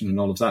generation and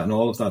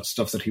all of that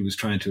stuff that he was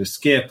trying to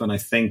escape. And I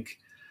think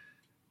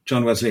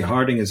John Wesley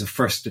Harding is a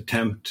first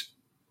attempt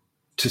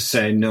to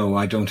say, no,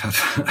 I don't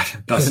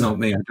have, that's not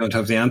me. I don't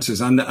have the answers.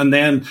 And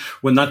then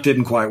when that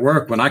didn't quite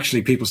work, when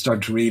actually people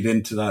started to read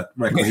into that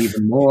record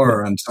even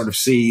more and sort of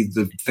see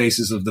the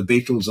faces of the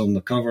Beatles on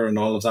the cover and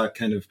all of that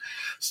kind of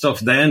stuff,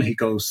 then he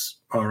goes,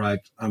 all right,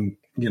 and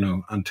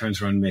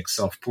turns around and makes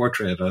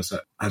Self-Portrait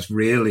as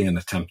really an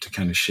attempt to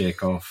kind of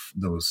shake off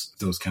those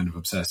kind of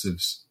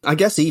obsessives. I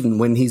guess even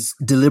when he's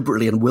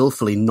deliberately and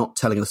willfully not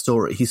telling a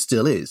story, he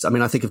still is. I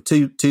mean, I think of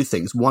two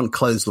things. One,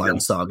 Clothesline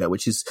Saga,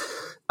 which is,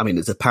 I mean,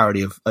 it's a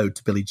parody of Ode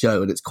to Billy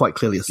Joe, and it's quite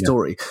clearly a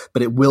story,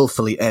 but it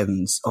willfully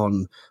ends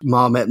on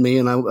Ma met me,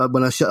 and I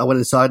went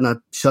inside and I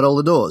shut all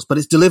the doors. But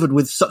it's delivered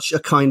with such a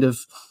kind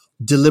of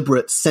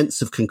deliberate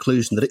sense of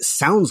conclusion that it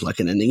sounds like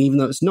an ending, even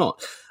though it's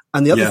not.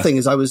 And the other thing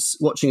is I was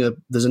watching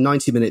there's a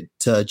 90-minute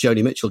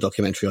Joni Mitchell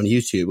documentary on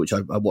YouTube, which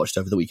I watched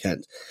over the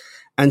weekend.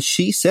 And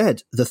she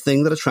said the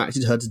thing that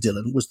attracted her to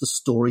Dylan was the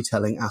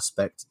storytelling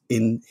aspect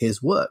in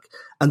his work,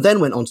 and then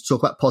went on to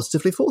talk about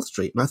Positively 4th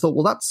Street. And I thought,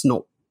 well, that's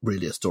not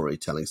really a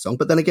storytelling song.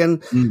 But then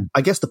again,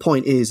 I guess the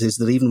point is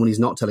that even when he's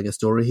not telling a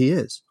story, he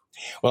is.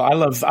 Well, I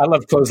love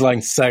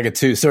Clothesline Saga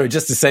too. Sorry,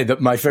 just to say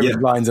that my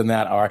favorite lines in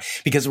that are,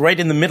 because right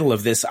in the middle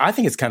of this, I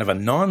think it's kind of a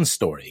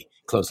non-story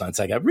Clothesline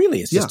Saga.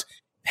 Really, it's just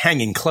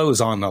hanging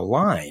clothes on a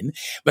line.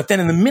 But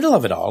then in the middle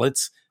of it all,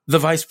 it's the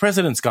vice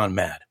president's gone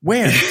mad.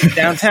 Where?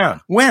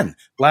 Downtown. When?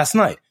 Last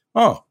night.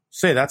 Oh,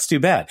 say that's too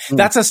bad.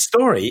 That's a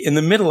story in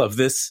the middle of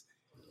this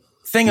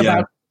thing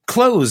about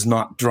clothes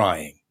not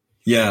drying.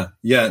 Yeah.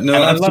 No, and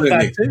I love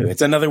that too.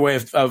 It's another way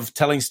of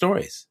telling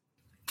stories.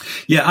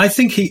 Yeah, I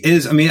think he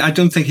is. I mean, I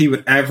don't think he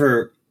would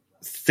ever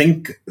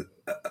think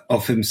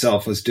of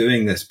himself as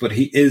doing this, but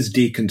he is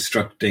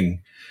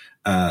deconstructing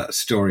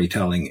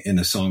storytelling in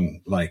a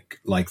song like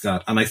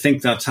that. And I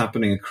think that's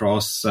happening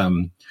across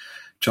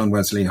John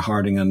Wesley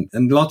Harding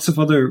and lots of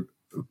other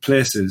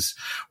places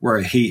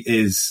where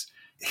he's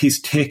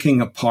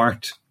taking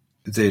apart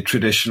the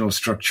traditional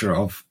structure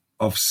of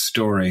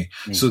story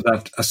so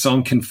that a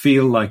song can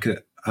feel like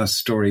a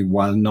story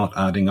while not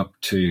adding up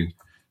to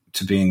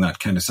being that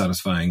kind of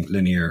satisfying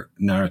linear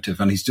narrative.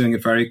 And he's doing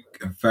it very,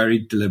 very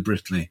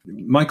deliberately.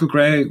 Michael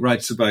Gray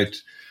writes about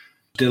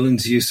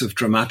Dylan's use of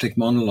dramatic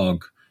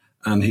monologue,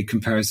 and he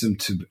compares him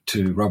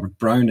to Robert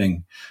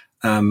Browning.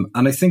 And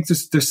I think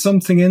there's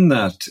something in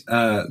that.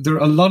 There are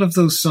a lot of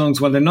those songs,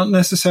 while they're not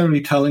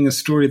necessarily telling a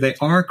story, they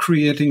are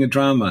creating a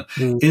drama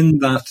in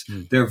that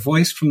they're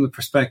voiced from the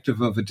perspective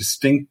of a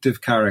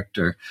distinctive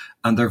character,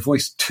 and they're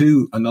voiced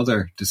to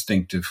another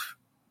distinctive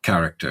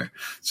character.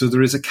 So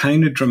there is a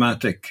kind of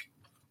dramatic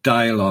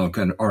dialogue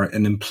or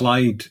an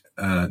implied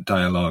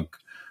dialogue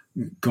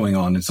going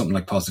on in something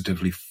like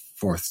Positively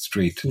 4th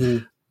Street.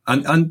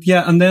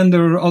 And then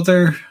there are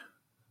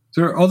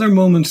other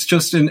moments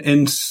just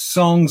in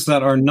songs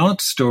that are not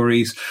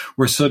stories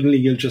where suddenly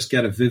you'll just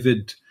get a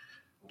vivid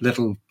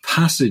little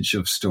passage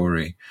of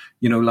story,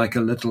 like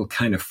a little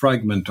kind of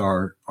fragment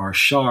or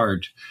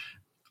shard,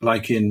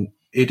 like in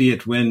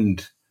Idiot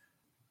Wind.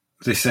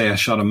 They say I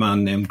shot a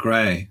man named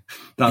Gray.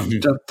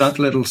 That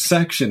little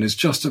section is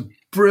just a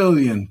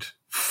brilliant,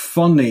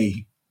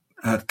 funny,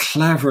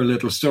 clever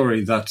little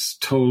story that's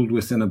told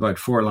within about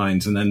 4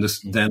 lines, and then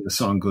the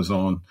song goes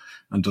on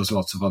and does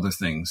lots of other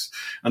things.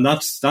 And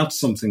that's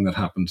something that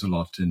happens a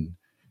lot in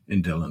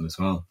Dylan as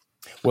well.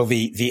 Well,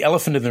 the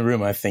elephant in the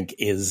room, I think,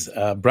 is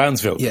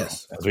Brownsville Girl,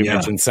 as we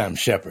mentioned Sam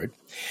Shepard,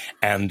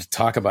 and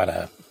talk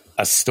about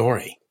a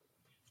story.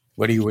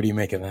 What do you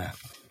make of that?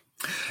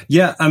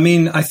 Yeah, I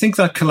mean, I think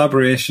that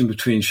collaboration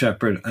between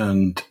Shepard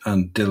and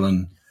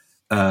Dylan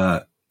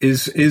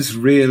is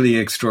really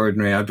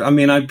extraordinary. I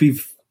mean, I'd be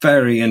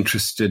very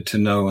interested to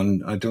know,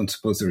 and I don't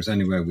suppose there's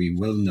anywhere we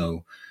will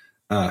know,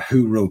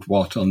 who wrote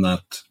what on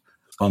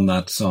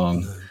that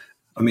song.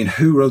 I mean,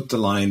 who wrote the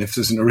line? If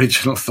there's an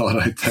original thought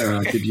out there,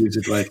 I could use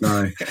it right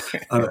now.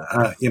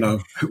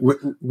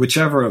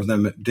 Whichever of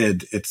them it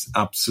did, it's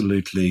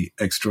absolutely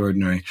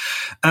extraordinary.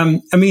 I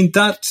mean,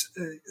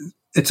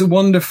 it's a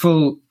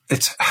wonderful.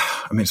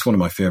 It's one of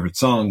my favorite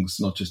songs,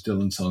 not just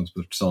Dylan songs,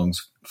 but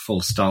songs full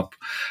stop.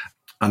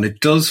 And it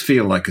does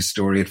feel like a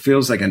story. It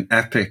feels like an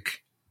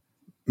epic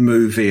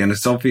movie, and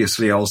it's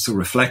obviously also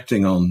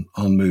reflecting on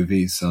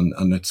movies,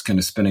 and it's kind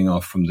of spinning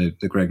off from the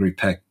Gregory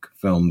Peck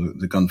film,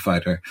 The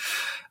Gunfighter.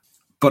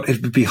 But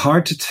it would be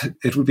hard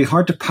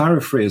to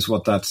paraphrase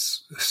what that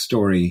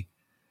story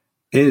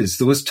is.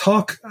 There was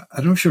talk, I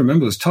don't know if you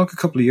remember, there was talk a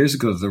couple of years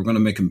ago that they were going to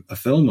make a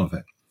film of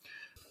it.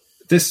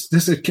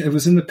 It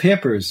was in the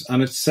papers,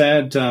 and it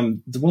said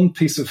the one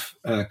piece of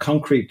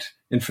concrete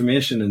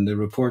information in the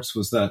reports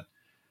was that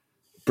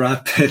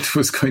Brad Pitt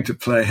was going to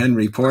play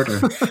Henry Porter.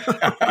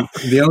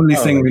 The only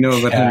thing we know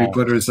about Henry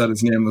Porter is that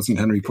his name wasn't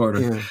Henry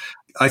Porter. Yeah.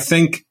 I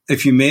think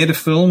if you made a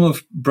film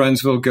of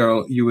Brownsville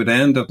Girl, you would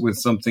end up with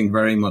something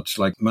very much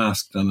like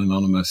Masked and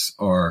Anonymous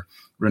or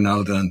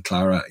Ronaldo and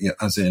Clara,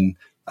 as in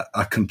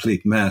a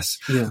complete mess.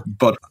 Yeah.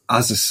 But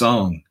as a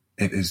song,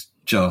 it is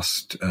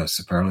just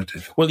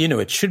superlative. Well,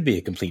 it should be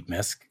a complete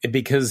mess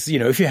because,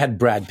 if you had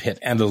Brad Pitt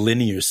and a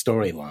linear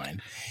storyline,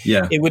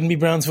 it wouldn't be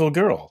Brownsville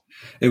Girl.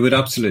 It would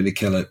absolutely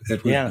kill it.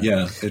 It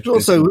would,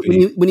 also,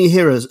 when you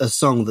hear a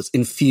song that's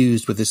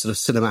infused with this sort of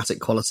cinematic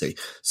quality,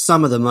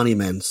 some of the money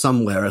men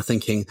somewhere are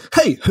thinking,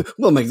 hey,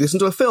 we'll make this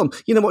into a film.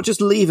 You know what?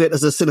 Just leave it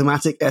as a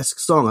cinematic-esque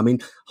song. I mean,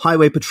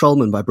 Highway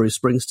Patrolman by Bruce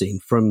Springsteen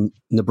from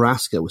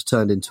Nebraska was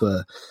turned into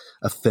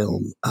a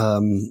film.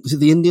 Is it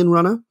The Indian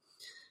Runner?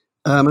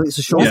 It's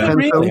a short film.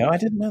 Really? I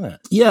didn't know that.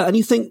 Yeah, and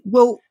you think,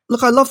 well,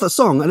 look, I love that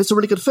song, and it's a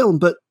really good film,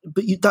 but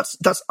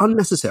that's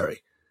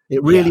unnecessary.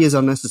 It really is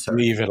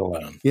unnecessary. Leave it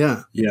alone.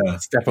 Yeah.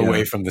 Step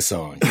away from the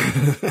song.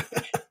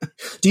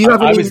 Do you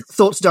have any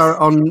thoughts, Dara,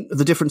 on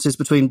the differences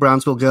between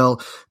Brownsville Girl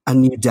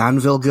and New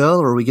Danville Girl,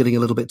 or are we getting a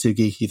little bit too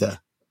geeky there?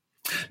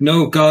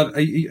 No, God,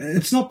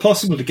 it's not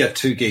possible to get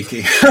too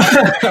geeky.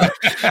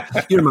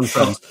 You're among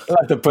friends. I'll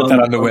have to put that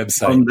on the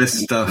website. On this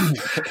stuff.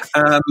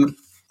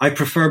 I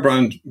prefer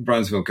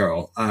Brownsville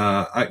Girl.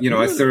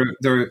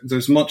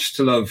 There's much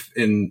to love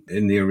in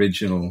the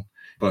original,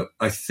 but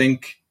I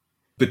think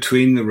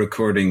between the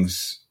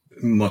recordings,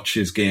 much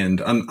is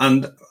gained.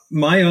 And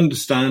my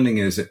understanding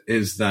is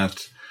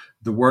that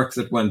the work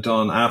that went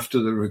on after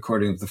the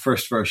recording of the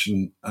first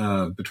version,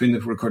 between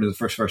the recording of the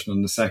first version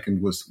and the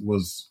second,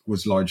 was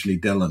largely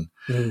Dylan.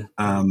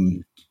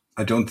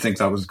 I don't think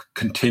that was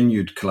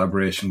continued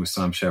collaboration with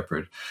Sam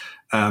Shepard.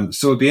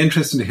 So it'd be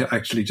interesting to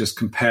actually just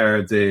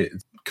compare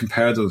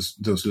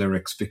those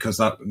lyrics, because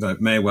that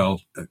may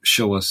well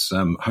show us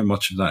how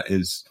much of that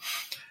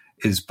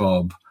is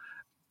Bob.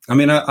 I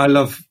mean, I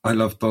love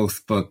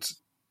both, but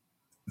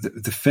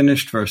the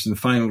finished version, the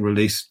final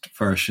released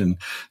version,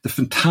 the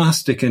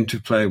fantastic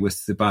interplay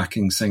with the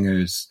backing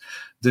singers,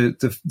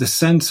 the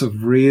sense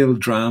of real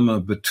drama,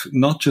 but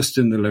not just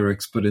in the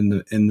lyrics, but in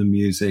the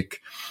music.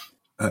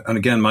 And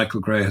again, Michael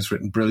Gray has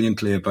written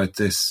brilliantly about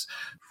this.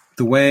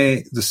 The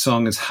way the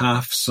song is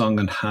half sung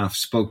and half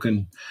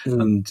spoken,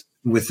 and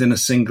within a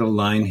single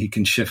line, he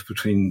can shift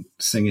between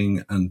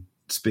singing and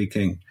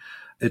speaking.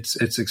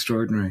 It's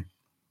extraordinary.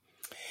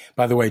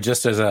 By the way,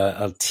 just as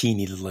a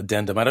teeny little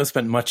addendum, I don't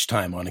spend much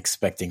time on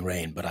Expecting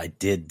Rain, but I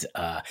did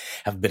have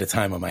a bit of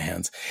time on my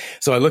hands.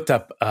 So I looked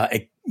up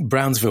a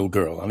Brownsville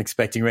Girl on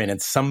Expecting Rain,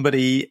 and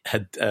somebody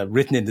had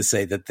written in to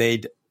say that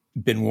they'd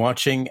been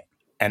watching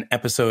an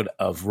episode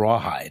of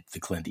Rawhide, the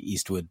Clint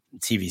Eastwood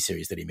TV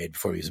series that he made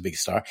before he was a big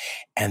star,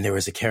 and there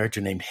was a character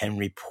named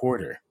Henry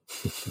Porter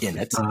in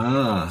it.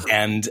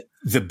 And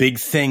the big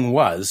thing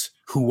was,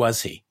 who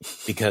was he?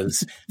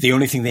 Because the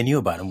only thing they knew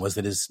about him was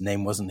that his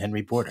name wasn't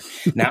Henry Porter.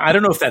 Now, I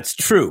don't know if that's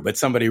true, but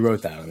somebody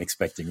wrote that on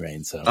Expecting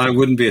Rain. So I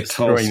wouldn't be at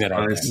all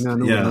surprised.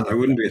 I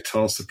wouldn't be at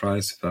all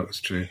surprised if that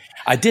was true.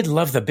 I did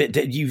love the bit.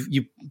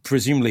 You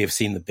presumably have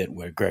seen the bit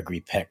where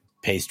Gregory Peck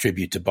pays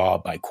tribute to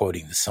Bob by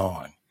quoting the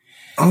song.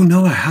 Oh,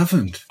 no, I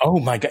haven't. Oh,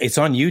 my God. It's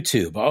on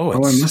YouTube. I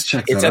must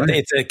check that out.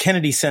 It's a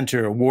Kennedy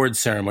Center award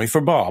ceremony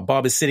for Bob.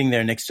 Bob is sitting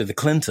there next to the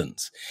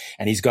Clintons,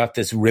 and he's got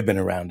this ribbon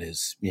around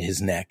his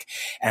neck.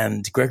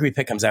 And Gregory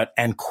Peck comes out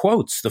and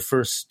quotes the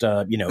first,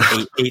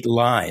 8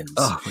 lines.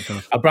 Oh, my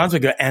God.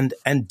 Brownsville Girl. And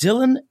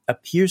Dylan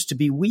appears to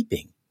be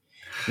weeping.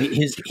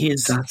 His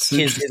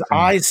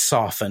eyes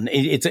soften.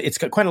 It's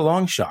got quite a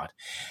long shot.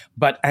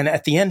 And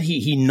at the end,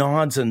 he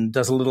nods and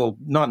does a little,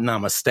 not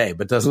namaste,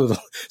 but does a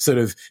little sort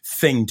of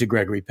thing to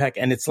Gregory Peck.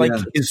 And it's like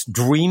his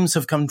dreams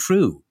have come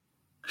true.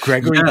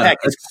 Gregory Peck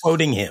is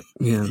quoting him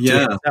to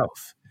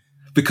himself.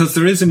 Because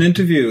there is an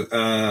interview,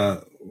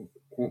 early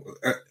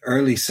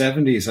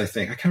 70s, I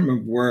think. I can't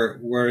remember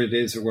where it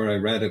is or where I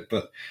read it,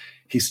 but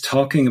he's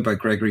talking about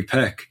Gregory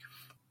Peck.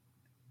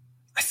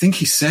 I think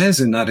he says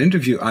in that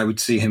interview, I would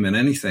see him in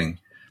anything,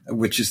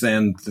 which is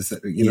then the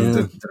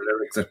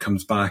lyric that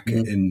comes back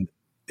in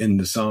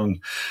the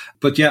song.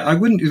 But I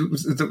wouldn't,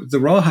 the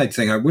Rawhide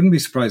thing, I wouldn't be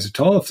surprised at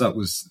all if that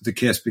was the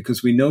case,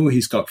 because we know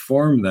he's got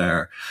form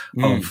there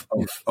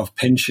of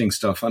pinching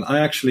stuff. And I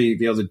actually,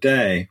 the other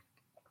day,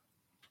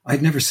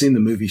 I'd never seen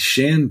the movie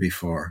Shane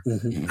before.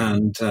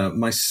 And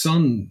my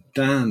son,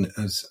 Dan,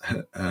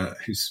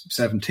 who's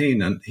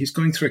 17, and he's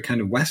going through a kind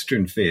of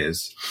Western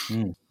phase.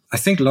 I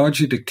think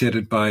largely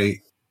dictated by,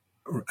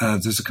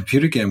 there's a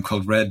computer game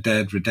called Red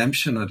Dead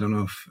Redemption. I don't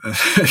know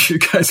if you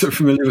guys are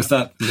familiar with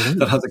that.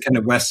 That has a kind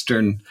of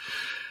Western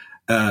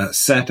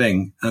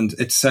setting, and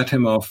it set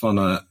him off on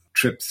a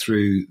trip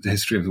through the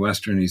history of the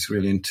Western. He's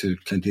really into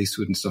Clint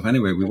Eastwood and stuff.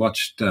 Anyway, we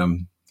watched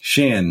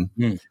Shane,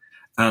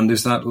 and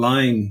there's that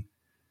line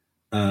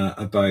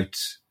about,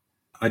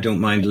 I don't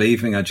mind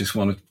leaving, I just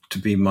want it to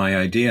be my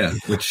idea,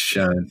 which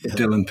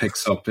Dylan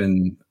picks up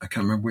in, I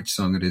can't remember which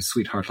song it is,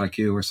 Sweetheart Like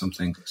You or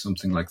something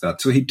like that.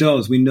 So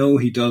we know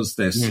he does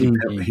this.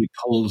 He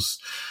pulls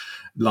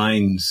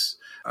lines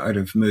out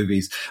of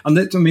movies. And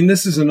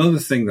this is another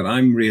thing that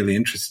I'm really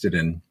interested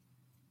in,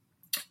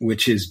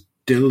 which is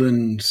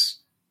Dylan's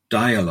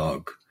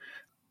dialogue.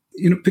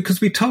 Because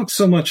we talk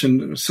so much,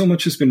 and so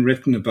much has been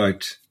written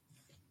about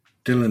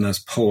Dylan as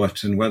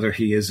poet, and whether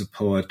he is a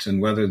poet, and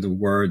whether the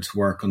words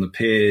work on the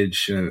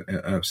page,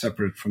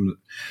 separate from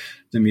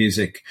the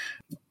music.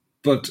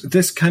 But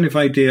this kind of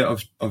idea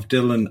of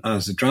Dylan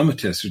as a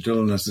dramatist, or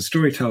Dylan as a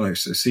storyteller,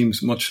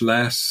 seems much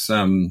less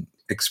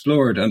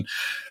explored. And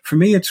for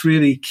me, it's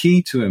really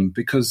key to him,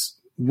 because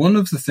one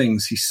of the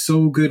things he's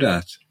so good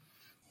at,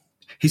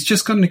 he's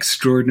just got an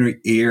extraordinary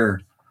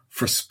ear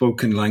for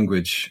spoken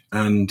language,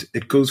 and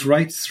it goes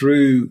right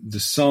through the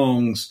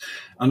songs.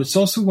 And it's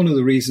also one of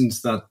the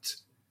reasons that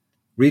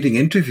reading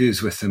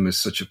interviews with him is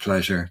such a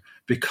pleasure,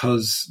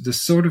 because the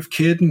sort of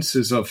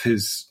cadences of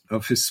his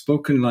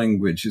spoken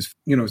language is,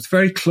 it's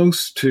very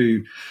close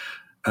to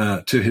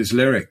his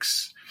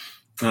lyrics.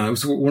 It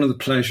was one of the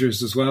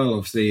pleasures as well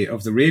of the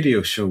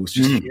radio shows,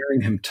 just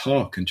hearing him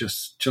talk, and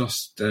just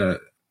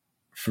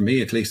for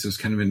me at least, it was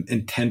kind of an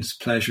intense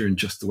pleasure in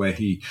just the way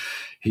he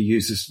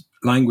uses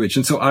language.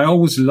 And so I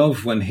always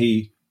love when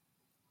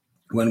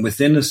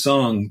within a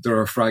song there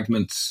are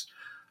fragments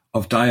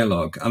of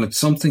dialogue, and it's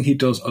something he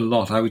does a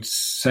lot. I would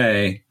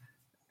say,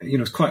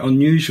 it's quite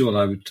unusual,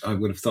 I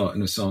would have thought,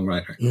 in a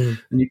songwriter.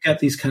 And you get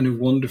these kind of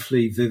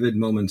wonderfully vivid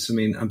moments. I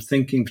mean, I'm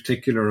thinking in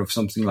particular of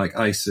something like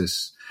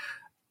Isis,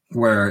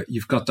 where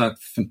you've got that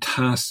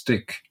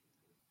fantastic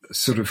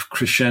sort of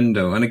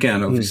crescendo. And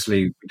again,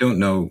 obviously, we don't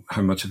know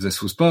how much of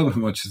this was Bob, how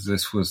much of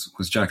this was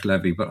Jack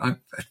Levy, but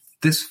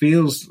this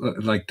feels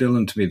like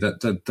Dylan to me,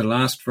 that the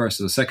last verse,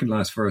 or the second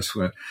last verse,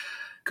 where it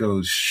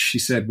goes, she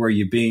said, "Where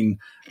you been?"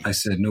 I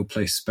said, "No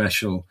place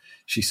special."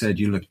 She said,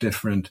 "You look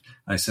different."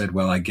 I said,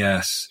 "Well, I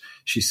guess."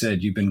 She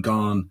said, "You've been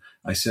gone."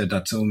 I said,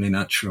 "That's only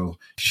natural."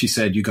 She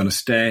said, "You gonna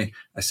stay?"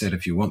 I said,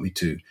 "If you want me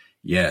to,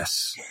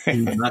 yes."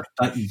 And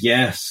that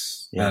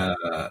yes,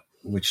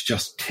 which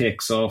just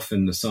takes off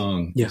in the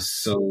song, is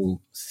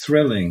so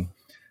thrilling.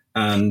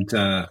 And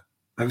I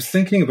was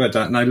thinking about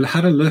that, and I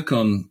had a look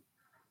in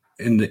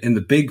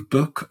the big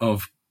book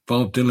of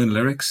Bob Dylan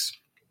lyrics,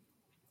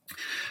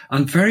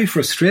 and very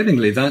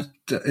frustratingly, that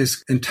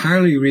is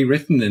entirely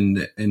rewritten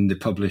in the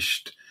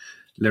published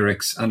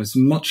lyrics, and it's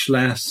much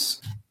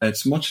less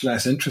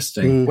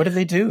interesting. What do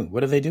they do? What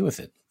do they do with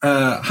it?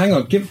 Hang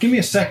on, give me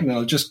a second, and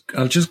I'll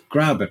just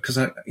grab it, because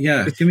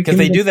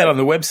they do that on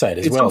the website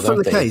as well. It's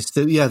often the case.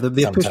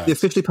 The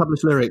officially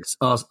published lyrics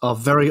are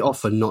very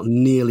often not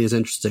nearly as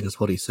interesting as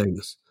what he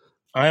sings.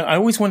 I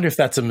always wonder if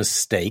that's a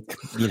mistake.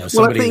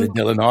 Somebody in the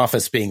Dylan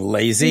office being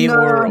lazy,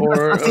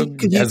 or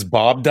has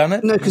Bob done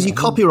it? No, because you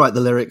copyright the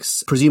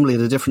lyrics presumably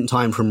at a different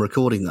time from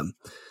recording them,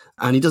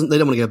 and they don't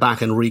want to go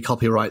back and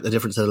re-copyright the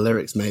different set of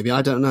lyrics. Maybe,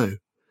 I don't know.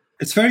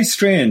 It's very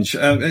strange.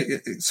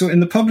 So in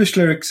the published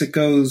lyrics, it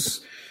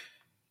goes,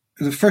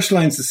 the first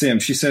line's the same.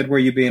 She said, "Where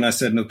you been?" I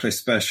said, "No place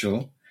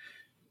special."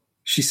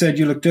 She said,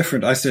 "You look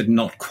different." I said,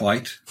 "Not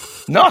quite."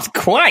 Not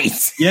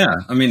quite? Yeah.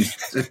 I mean,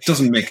 it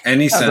doesn't make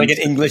any sense. Like an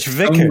English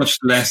vicar. So much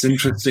less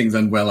interesting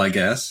than "well, I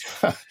guess."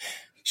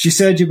 She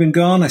said, "You've been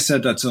gone." I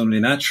said, "That's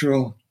only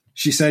natural."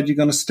 She said, "You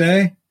gonna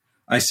stay?"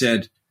 I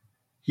said,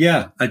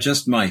 "Yeah, I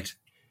just might."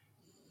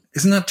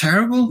 Isn't that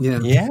terrible?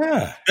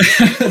 Yeah.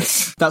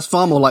 That's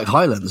far more like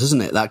Highlands,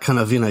 isn't it? That kind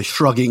of,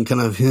 shrugging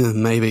kind of,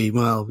 maybe,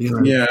 well,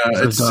 Yeah,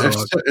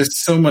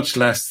 it's so much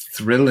less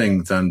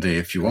thrilling than the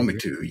 "if you want me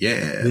to,"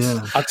 yes.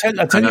 Yeah. I'll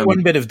tell you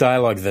one bit of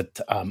dialogue that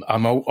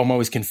I'm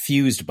always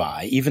confused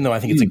by, even though I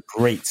think it's a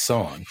great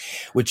song,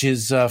 which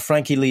is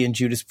Frankie Lee and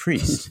Judas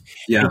Priest.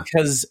 Yeah.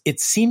 Because it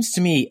seems to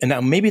me, and now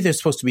maybe they're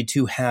supposed to be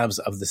two halves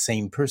of the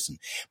same person,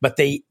 but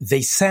they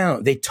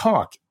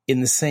talk in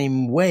the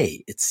same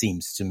way, it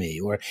seems to me.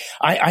 Or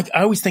I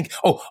always think,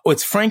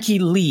 it's Frankie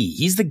Lee.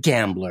 He's the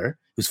gambler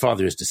whose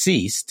father is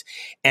deceased,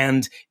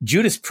 and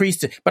Judas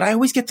Priest. But I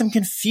always get them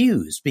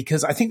confused,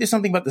 because I think there's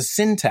something about the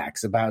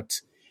syntax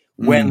about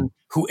when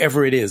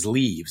whoever it is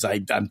leaves.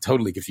 I'm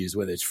totally confused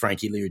whether it's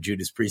Frankie Lee or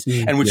Judas Priest.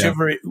 And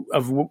whichever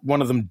of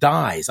one of them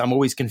dies, I'm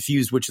always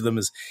confused which of them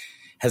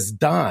has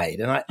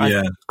died. And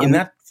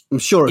I'm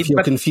sure if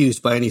you're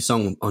confused by any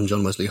song on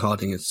John Wesley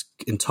Harding, it's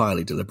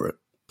entirely deliberate.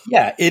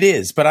 Yeah, it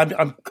is. But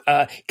I'm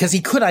because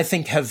he could, I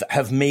think,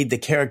 have made the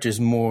characters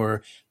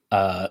more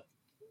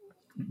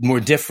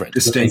different,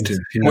 distinctive,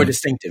 more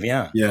distinctive.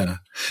 Yeah, yeah.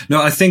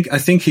 No, I think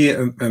he.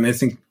 I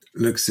think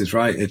Lux is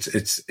right. It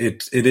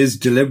is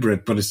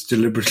deliberate, but it's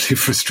deliberately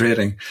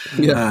frustrating.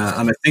 Yeah.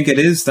 And I think it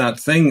is that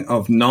thing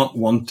of not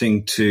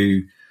wanting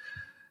to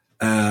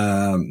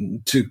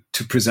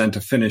present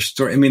a finished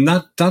story. I mean,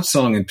 that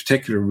song in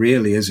particular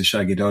really is a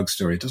Shaggy Dog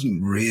story. It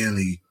doesn't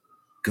really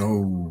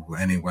go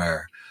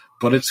anywhere.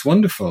 But it's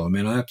wonderful. I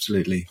mean, I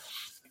absolutely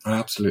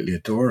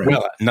adore it.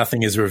 Well,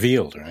 nothing is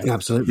revealed, right?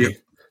 Absolutely. Yep.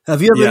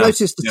 Have you ever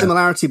noticed the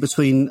similarity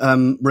between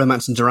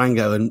Romance in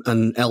Durango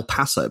and El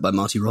Paso by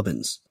Marty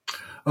Robbins?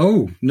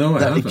 Oh, no,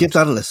 I haven't. Give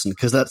that a listen,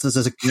 because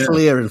there's a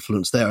clear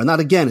influence there. And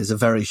that, again, is a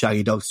very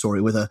Shaggy Dog story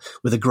with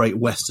a great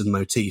Western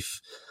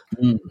motif.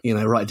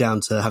 right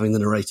down to having the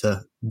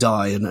narrator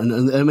die. And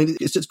I mean,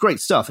 it's just great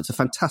stuff. It's a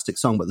fantastic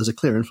song, but there's a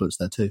clear influence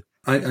there too.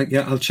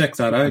 I'll check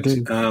that out.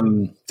 I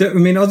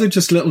mean, other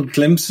just little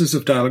glimpses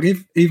of dialogue,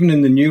 even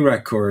in the new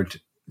record,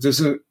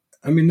 it's a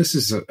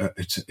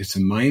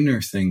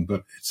minor thing,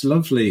 but it's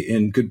lovely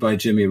in Goodbye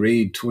Jimmy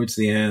Reed towards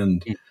the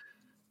end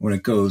when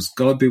it goes,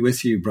 God be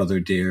with you, brother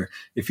dear.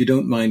 If you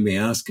don't mind me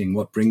asking,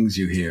 what brings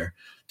you here?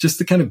 Just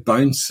the kind of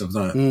bounce of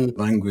that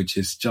language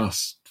is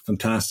just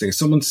fantastic.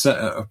 Someone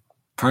said,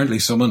 apparently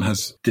someone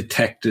has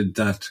detected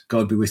that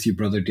God be with you,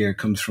 brother dear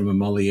comes from a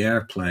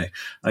Molière play.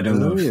 I don't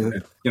know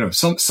if,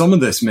 some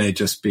of this may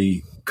just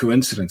be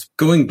coincidence.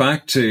 Going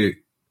back to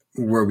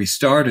where we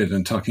started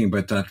and talking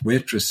about that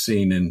waitress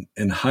scene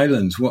in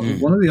Highlands,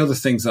 one of the other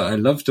things that I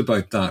loved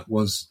about that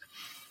was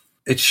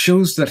it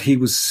shows that he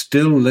was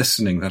still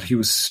listening, that he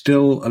was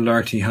still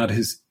alert. He had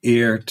his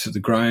ear to the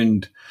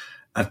ground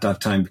at that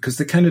time, because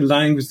the kind of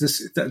language,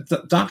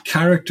 that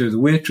character, the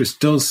waitress,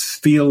 does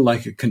feel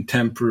like a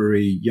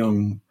contemporary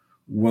young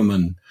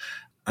woman.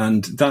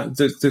 And that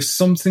there's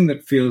something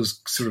that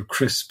feels sort of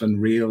crisp and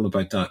real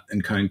about that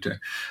encounter.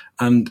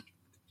 And,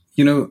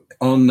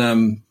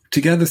 on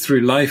Together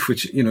Through Life,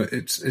 which,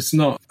 it's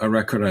not a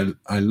record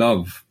I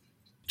love,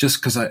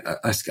 just because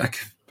I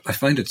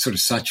find it sort of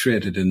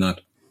saturated in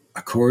that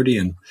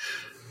accordion,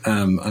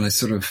 and I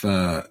sort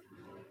of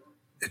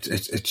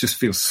it just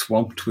feels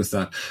swamped with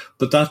that.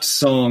 But that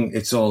song,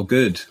 It's All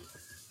Good,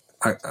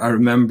 I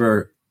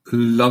remember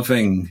not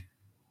loving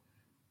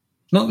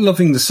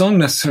the song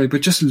necessarily,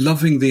 but just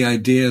loving the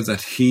idea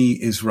that he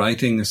is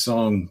writing a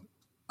song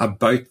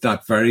about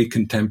that very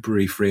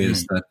contemporary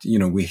phrase that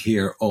we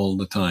hear all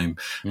the time,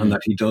 and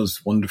that he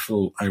does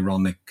wonderful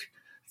ironic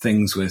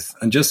things with.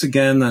 And just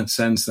again, that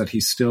sense that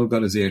he's still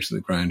got his ear to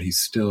the ground.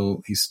 He's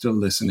still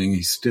listening.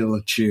 He's still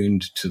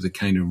attuned to the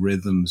kind of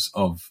rhythms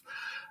of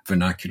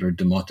vernacular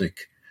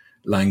demotic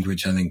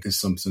language, I think is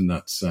something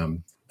that's a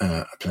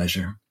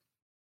pleasure.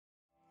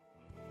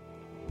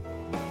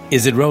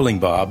 Is It Rolling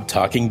Bob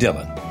Talking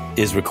Dylan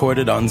is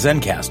recorded on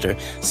Zencastr,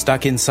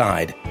 stuck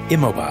inside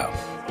Immobile.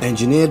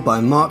 Engineered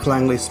by Mark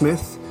Langley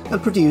Smith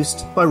and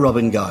produced by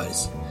Robin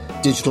Guys.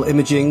 Digital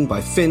imaging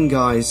by Finn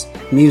Guys.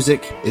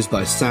 Music is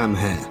by Sam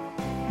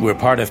Hare. We're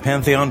part of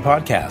Pantheon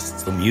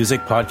Podcasts, the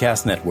music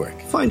podcast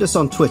network. Find us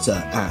on Twitter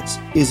at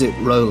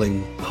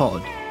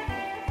IsItRollingPod.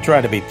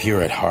 Try to be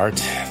pure at heart.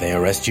 They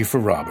arrest you for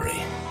robbery.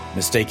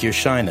 Mistake your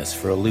shyness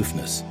for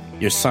aloofness,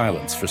 your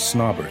silence for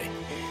snobbery.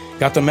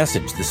 Got the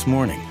message this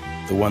morning,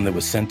 the one that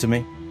was sent to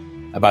me,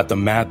 about the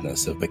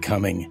madness of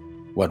becoming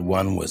what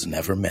one was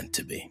never meant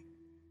to be.